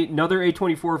in another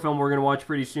A24 film we're going to watch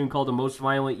pretty soon called The Most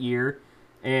Violent Year,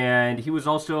 and he was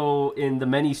also in The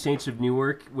Many Saints of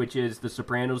Newark, which is the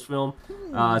Sopranos film.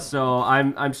 So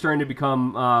I'm starting to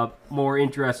become more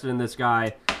interested in this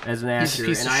guy as an actor,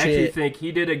 and I actually think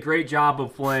he did a great job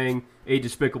of playing a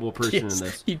despicable person in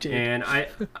this. He did. And I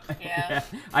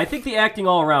think the acting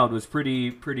all around was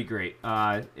pretty great.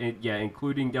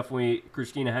 Including definitely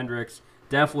Christina Hendricks,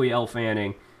 definitely Elle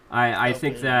Fanning. I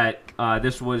think that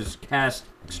this was cast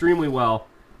extremely well,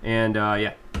 and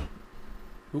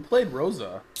Who played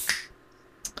Rosa?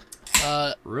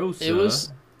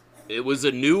 Rosa. It was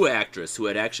a new actress who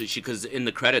had actually because in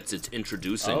the credits it's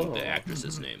introducing the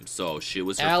actress's name, so she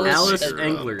was her Alice first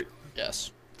Englert.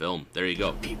 Yes. film. There you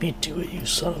go. Beat me to it, you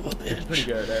son of a bitch. Pretty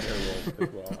good at her role as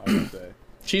well, I would say.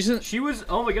 She was.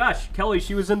 Oh my gosh, Kelly.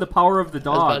 She was in The Power of the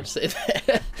Dog. I was about to say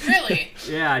that. Really?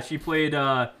 Yeah, she played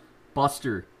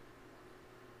Buster.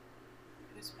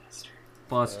 Who's Buster?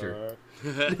 Buster. Buster She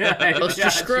must have had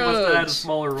a Scruggs.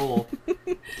 smaller role.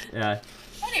 Yeah.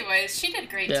 Anyways, she did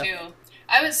great Yeah. too.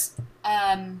 I was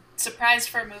surprised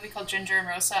for a movie called Ginger and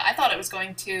Rosa. I thought it was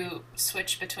going to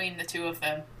switch between the two of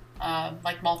them,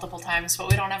 like multiple times, but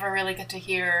we don't ever really get to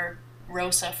hear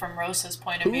Rosa from Rosa's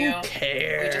point of view. Who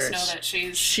cares? We just know that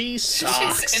She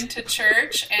sucks. she's into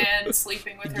church and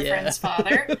sleeping with her friend's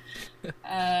father.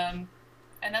 And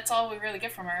that's all we really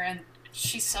get from her. And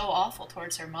she's so awful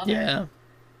towards her mother. Yeah.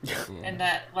 In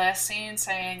that last scene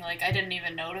saying, like, I didn't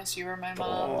even notice you were my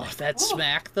mom. Oh, Like, that woo.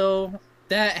 smack though.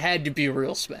 That had to be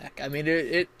real smack. I mean,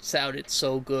 it sounded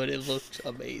so good. It looked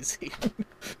amazing.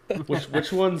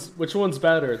 Which one's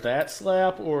better, that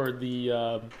slap or the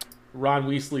Ron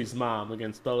Weasley's mom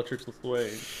against Bellatrix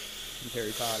Lestrange in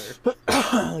Harry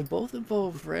Potter? Both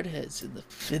involve redheads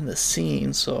in the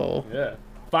scene, so Yeah,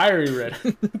 fiery red.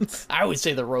 I would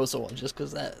say the Rosa one, just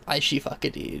because she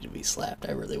fucking needed to be slapped.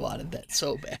 I really wanted that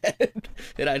so bad,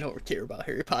 and I don't care about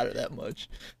Harry Potter that much.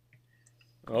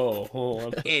 Oh,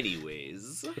 hold on.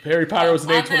 Anyways, If Harry Potter was an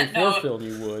On that A24 note- film,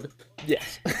 you would.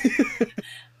 Yes.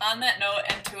 On that note,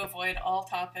 and to avoid all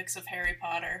topics of Harry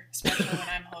Potter, especially when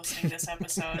I'm hosting this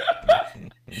episode,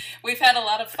 we've had a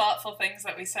lot of thoughtful things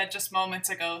that we said just moments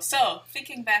ago. So,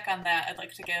 thinking back on that, I'd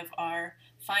like to give our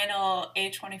final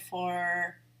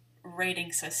A24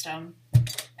 rating system.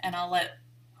 and I'll let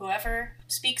whoever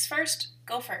speaks first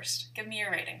go first. Give me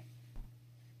your rating.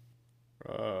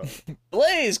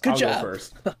 Blaze, good job.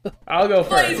 I'll go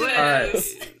first. Blazes! All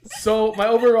right. So my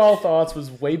overall thoughts was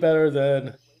way better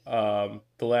than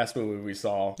the last movie we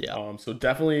saw. Yeah. So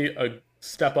definitely a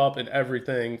step up in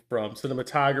everything from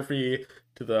cinematography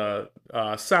to the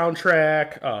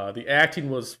soundtrack. The acting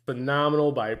was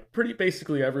phenomenal by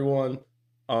basically everyone.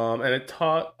 And it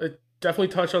definitely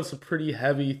touched on some pretty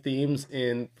heavy themes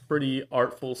in pretty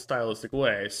artful, stylistic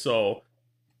way. So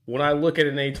when I look at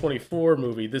an A24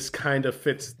 movie, this kind of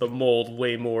fits the mold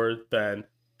way more than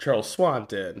Charles Swan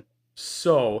did.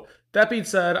 So that being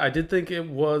said, I did think it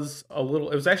was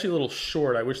actually a little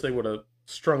short. I wish they would have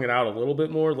strung it out a little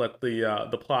bit more, let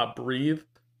the plot breathe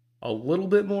a little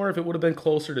bit more. If it would have been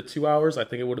closer to 2 hours, I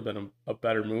think it would have been a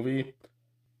better movie.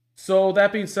 So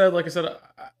that being said, like I said,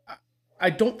 I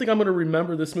don't think I'm going to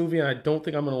remember this movie, and I don't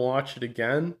think I'm going to watch it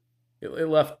again. It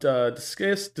left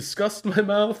disgust in my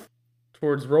mouth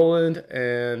towards Roland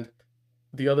and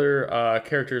the other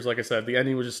characters. Like I said, the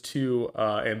ending was just too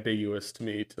ambiguous to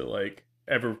me to like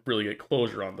ever really get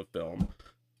closure on the film.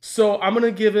 So I'm going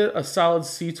to give it a solid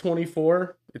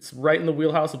C24. It's right in the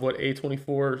wheelhouse of what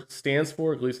A24 stands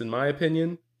for, at least in my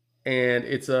opinion. And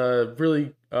it's a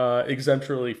really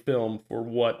exemplary film for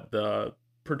what the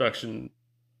production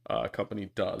company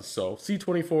does. So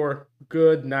C24,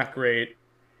 good, not great.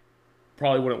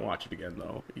 Probably wouldn't watch it again,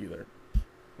 though, either.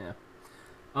 Yeah.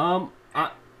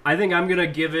 I think I'm going to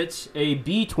give it a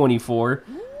B24.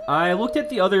 I looked at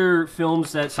the other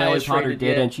films that Sally Potter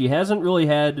did, and she hasn't really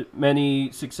had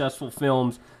many successful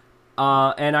films.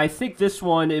 And I think this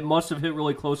one, it must have hit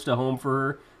really close to home for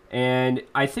her. And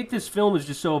I think this film is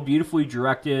just so beautifully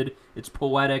directed. It's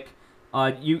poetic.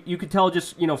 You could tell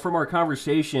just, from our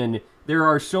conversation, there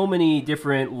are so many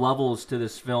different levels to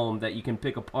this film that you can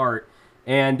pick apart.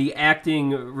 And the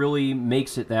acting really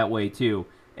makes it that way, too.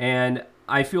 And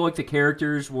I feel like the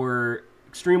characters were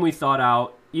extremely thought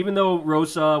out. Even though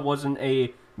Rosa wasn't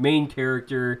a main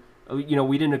character, we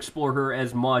didn't explore her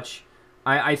as much.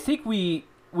 I think we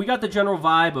got the general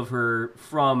vibe of her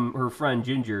from her friend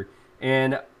Ginger.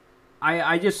 And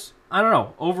I don't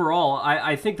know. Overall,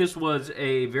 I think this was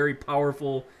a very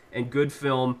powerful and good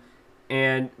film.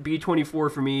 And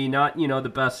B24 for me, not,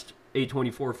 the best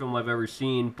A24 film I've ever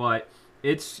seen, but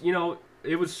it's,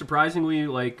 it was surprisingly,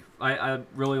 like, I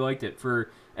really liked it.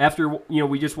 After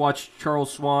we just watched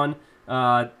Charles Swan,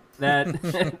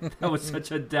 that was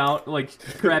such a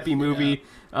crappy movie.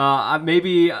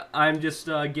 Maybe I'm just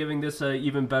giving this a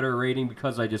even better rating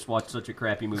because I just watched such a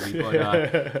crappy movie. But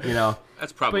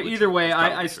that's probably. But either true. way,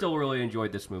 I still really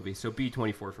enjoyed this movie. So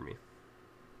B24 for me.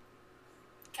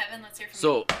 Kevin, let's hear from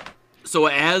you. So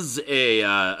as a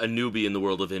newbie in the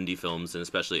world of indie films, and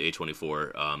especially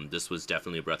A24, this was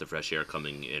definitely a breath of fresh air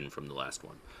coming in from the last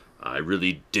one. I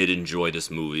really did enjoy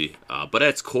this movie, but at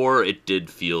its core, it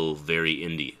did feel very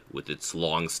indie, with its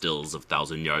long stills of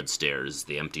thousand-yard stares,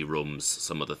 the empty rooms,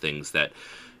 some of the things that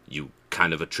you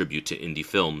kind of attribute to indie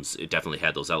films. It definitely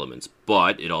had those elements,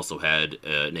 but it also had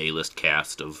an A-list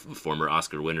cast of former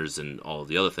Oscar winners and all of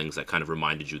the other things that kind of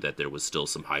reminded you that there was still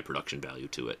some high production value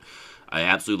to it. I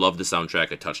absolutely love the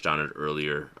soundtrack. I touched on it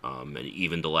earlier, and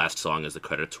even the last song as the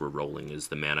credits were rolling is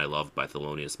The Man I Loved by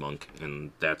Thelonious Monk,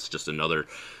 and that's just another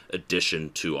addition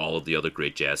to all of the other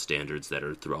great jazz standards that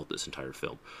are throughout this entire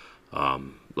film.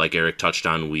 Like Eric touched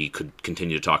on, we could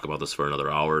continue to talk about this for another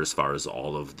hour as far as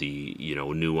all of the,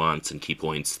 nuance and key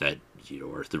points that,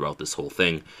 are throughout this whole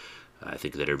thing. I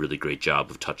think they did a really great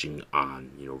job of touching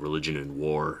on, religion and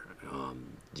war,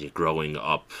 growing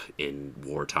up in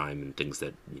wartime and things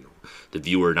that, the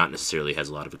viewer not necessarily has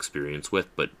a lot of experience with,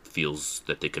 but feels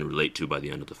that they can relate to by the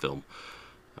end of the film.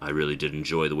 I really did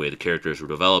enjoy the way the characters were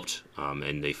developed,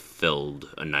 and they filled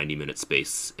a 90-minute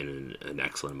space in an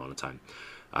excellent amount of time.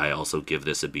 I also give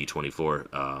this a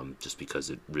B24, just because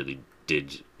it really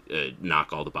did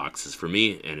knock all the boxes for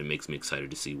me, and it makes me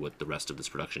excited to see what the rest of this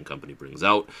production company brings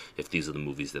out, if these are the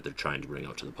movies that they're trying to bring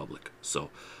out to the public. So,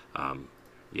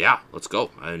 yeah, let's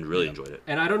go. I really enjoyed it.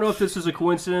 And I don't know if this is a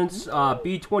coincidence.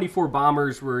 B-24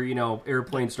 bombers were,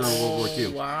 airplanes during World War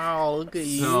II. Wow, look at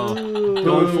you. So,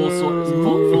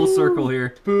 going full circle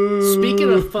here.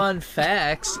 Speaking of fun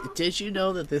facts, did you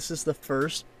know that this is the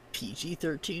first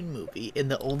PG-13 movie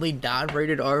and the only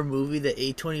non-rated R movie that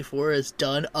A24 has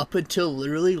done up until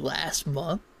literally last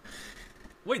month?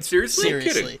 Wait, seriously?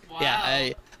 Seriously. Wow.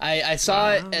 Yeah, I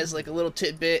saw it as like a little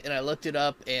tidbit, and I looked it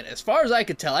up, and as far as I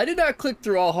could tell, I did not click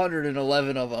through all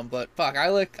 111 of them, but fuck, I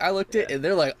looked it, and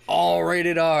they're like all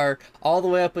rated R, all the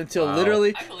way up until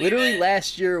literally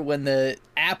last year when the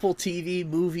Apple TV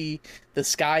movie The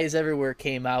Sky Is Everywhere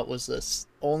came out, was the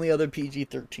only other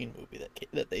PG-13 movie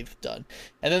that they've done.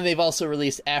 And then they've also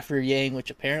released After Yang, which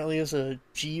apparently is a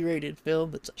G-rated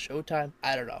film. It's a Showtime.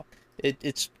 I don't know.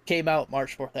 It's came out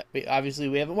March 4th. Obviously,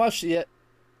 we haven't watched it yet.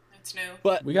 It's new.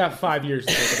 But We got 5 years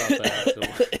to think about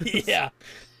that. So. yeah,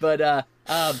 but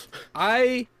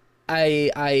I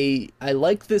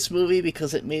like this movie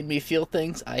because it made me feel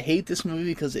things. I hate this movie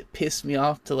because it pissed me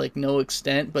off to like no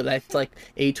extent. But I feel like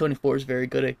A24 is very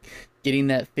good at getting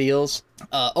that feels.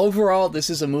 Overall,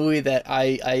 this is a movie that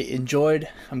I enjoyed.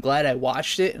 I'm glad I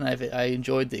watched it, and I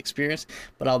enjoyed the experience.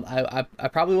 But I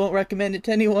probably won't recommend it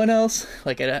to anyone else,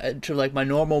 like to like my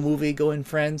normal movie going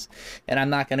friends. And I'm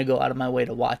not gonna go out of my way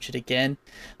to watch it again.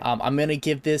 I'm gonna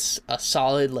give this a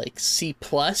solid like C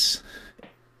plus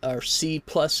or C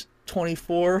plus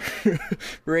 24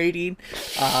 rating.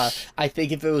 I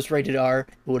think if it was rated R,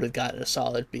 it would have gotten a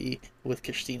solid B with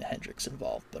Christina Hendricks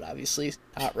involved, but obviously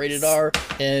not rated R,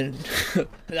 and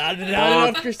not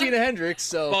enough Christina Hendricks,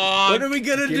 so what are we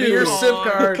gonna do? Give me your SIM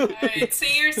card. Alright,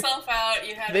 see yourself out.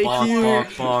 You had Thank one you. more.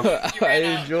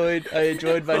 I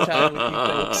enjoyed my time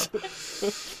with you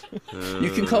folks.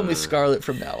 You can call me Scarlett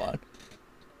from now on.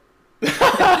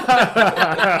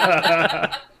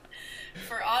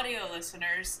 For audio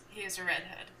listeners, he is a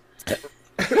redhead.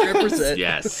 100%.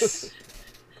 Yes.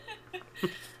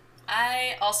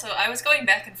 I was going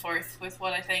back and forth with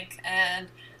what I think, and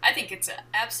I think it's an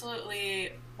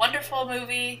absolutely wonderful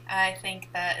movie. I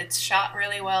think that it's shot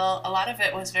really well. A lot of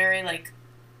it was very like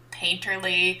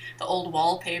painterly, the old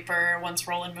wallpaper once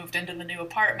Roland moved into the new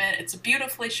apartment. It's a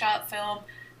beautifully shot film.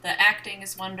 The acting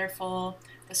is wonderful.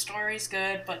 The story's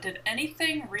good, but did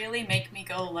anything really make me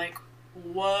go like,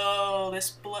 whoa,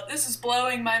 this is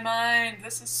blowing my mind.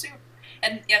 This is super.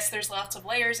 And yes, there's lots of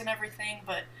layers and everything,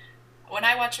 but when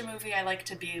I watch a movie, I like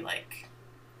to be like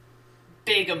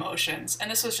big emotions, and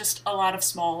this was just a lot of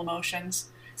small emotions.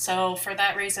 So for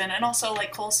that reason, and also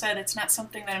like Cole said, it's not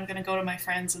something that I'm going to go to my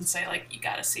friends and say like, you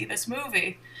got to see this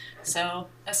movie. So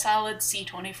a solid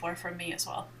C24 from me as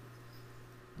well.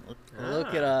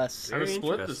 Look at us. Kind of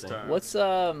split this time. What's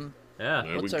There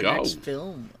what's we our go. next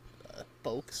film,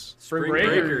 folks? Spring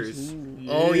Breakers.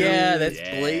 Oh yeah, that's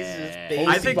Yeah. Blaze's baby.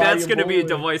 I think that's going to be a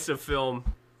Volume divisive film.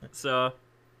 So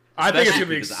I think it's Especially gonna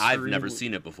be because I've never extremely-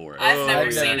 seen it before. I've never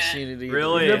I've seen never it. seen it either.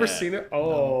 Really? You've never Yeah. seen it?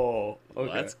 Oh,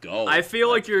 okay. Let's go. I feel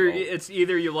like Let's go. it's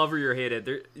either you love or you hate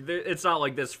it. It's not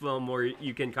like this film where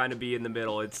you can kind of be in the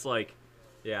middle. It's like,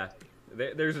 yeah,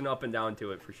 there's an up and down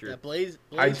to it for sure. Yeah, Blaze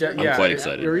I'm quite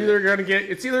excited. You're either gonna get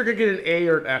an A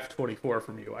or an F24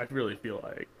 from you. I really feel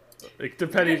like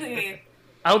depending. Really?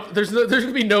 There's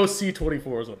gonna be no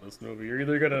C24s on this movie. You're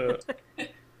either gonna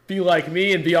be like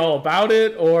me and be all about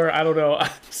it, or I don't know,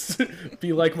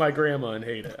 be like my grandma and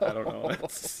hate it. I don't know.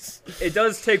 It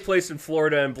does take place in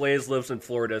Florida, and Blaze lives in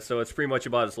Florida, so it's pretty much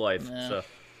about his life. Yeah. So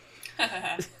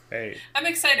Hey, I'm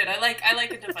excited. I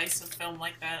like a divisive film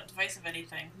like that. Divisive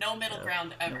anything. No middle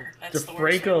ground ever. That's the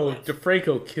worst.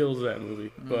 DeFranco kills that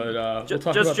movie, but we'll talk about just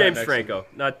that James next Franco,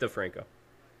 not DeFranco.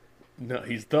 No,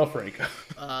 he's the Franco.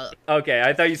 Okay,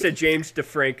 I thought you said James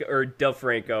DeFranco or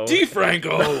DeFranco.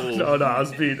 DeFranco. No,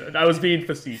 I was being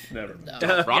facetious. Never.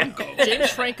 Franco. James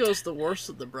Franco's the worst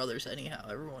of the brothers, anyhow.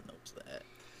 Everyone knows that.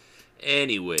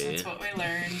 Anyway. That's what we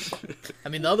learned. I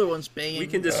mean, the other one's banging. We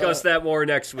can discuss that more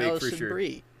next week Alison for sure.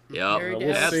 Brie. Yep. Very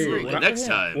we'll see. Absolutely. Next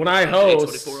time. When I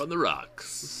host, 24 on the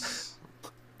rocks.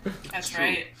 That's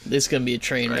right. This is gonna be a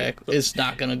train wreck. It's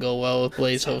not gonna go well with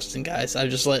Blaze hosting, guys. I'm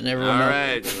just letting everyone All know.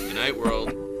 right. Good night,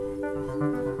 world.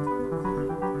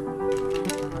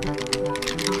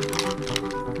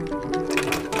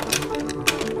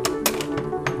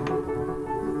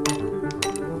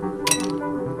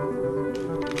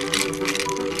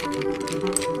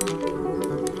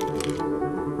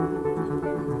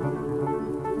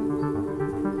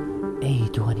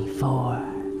 A24.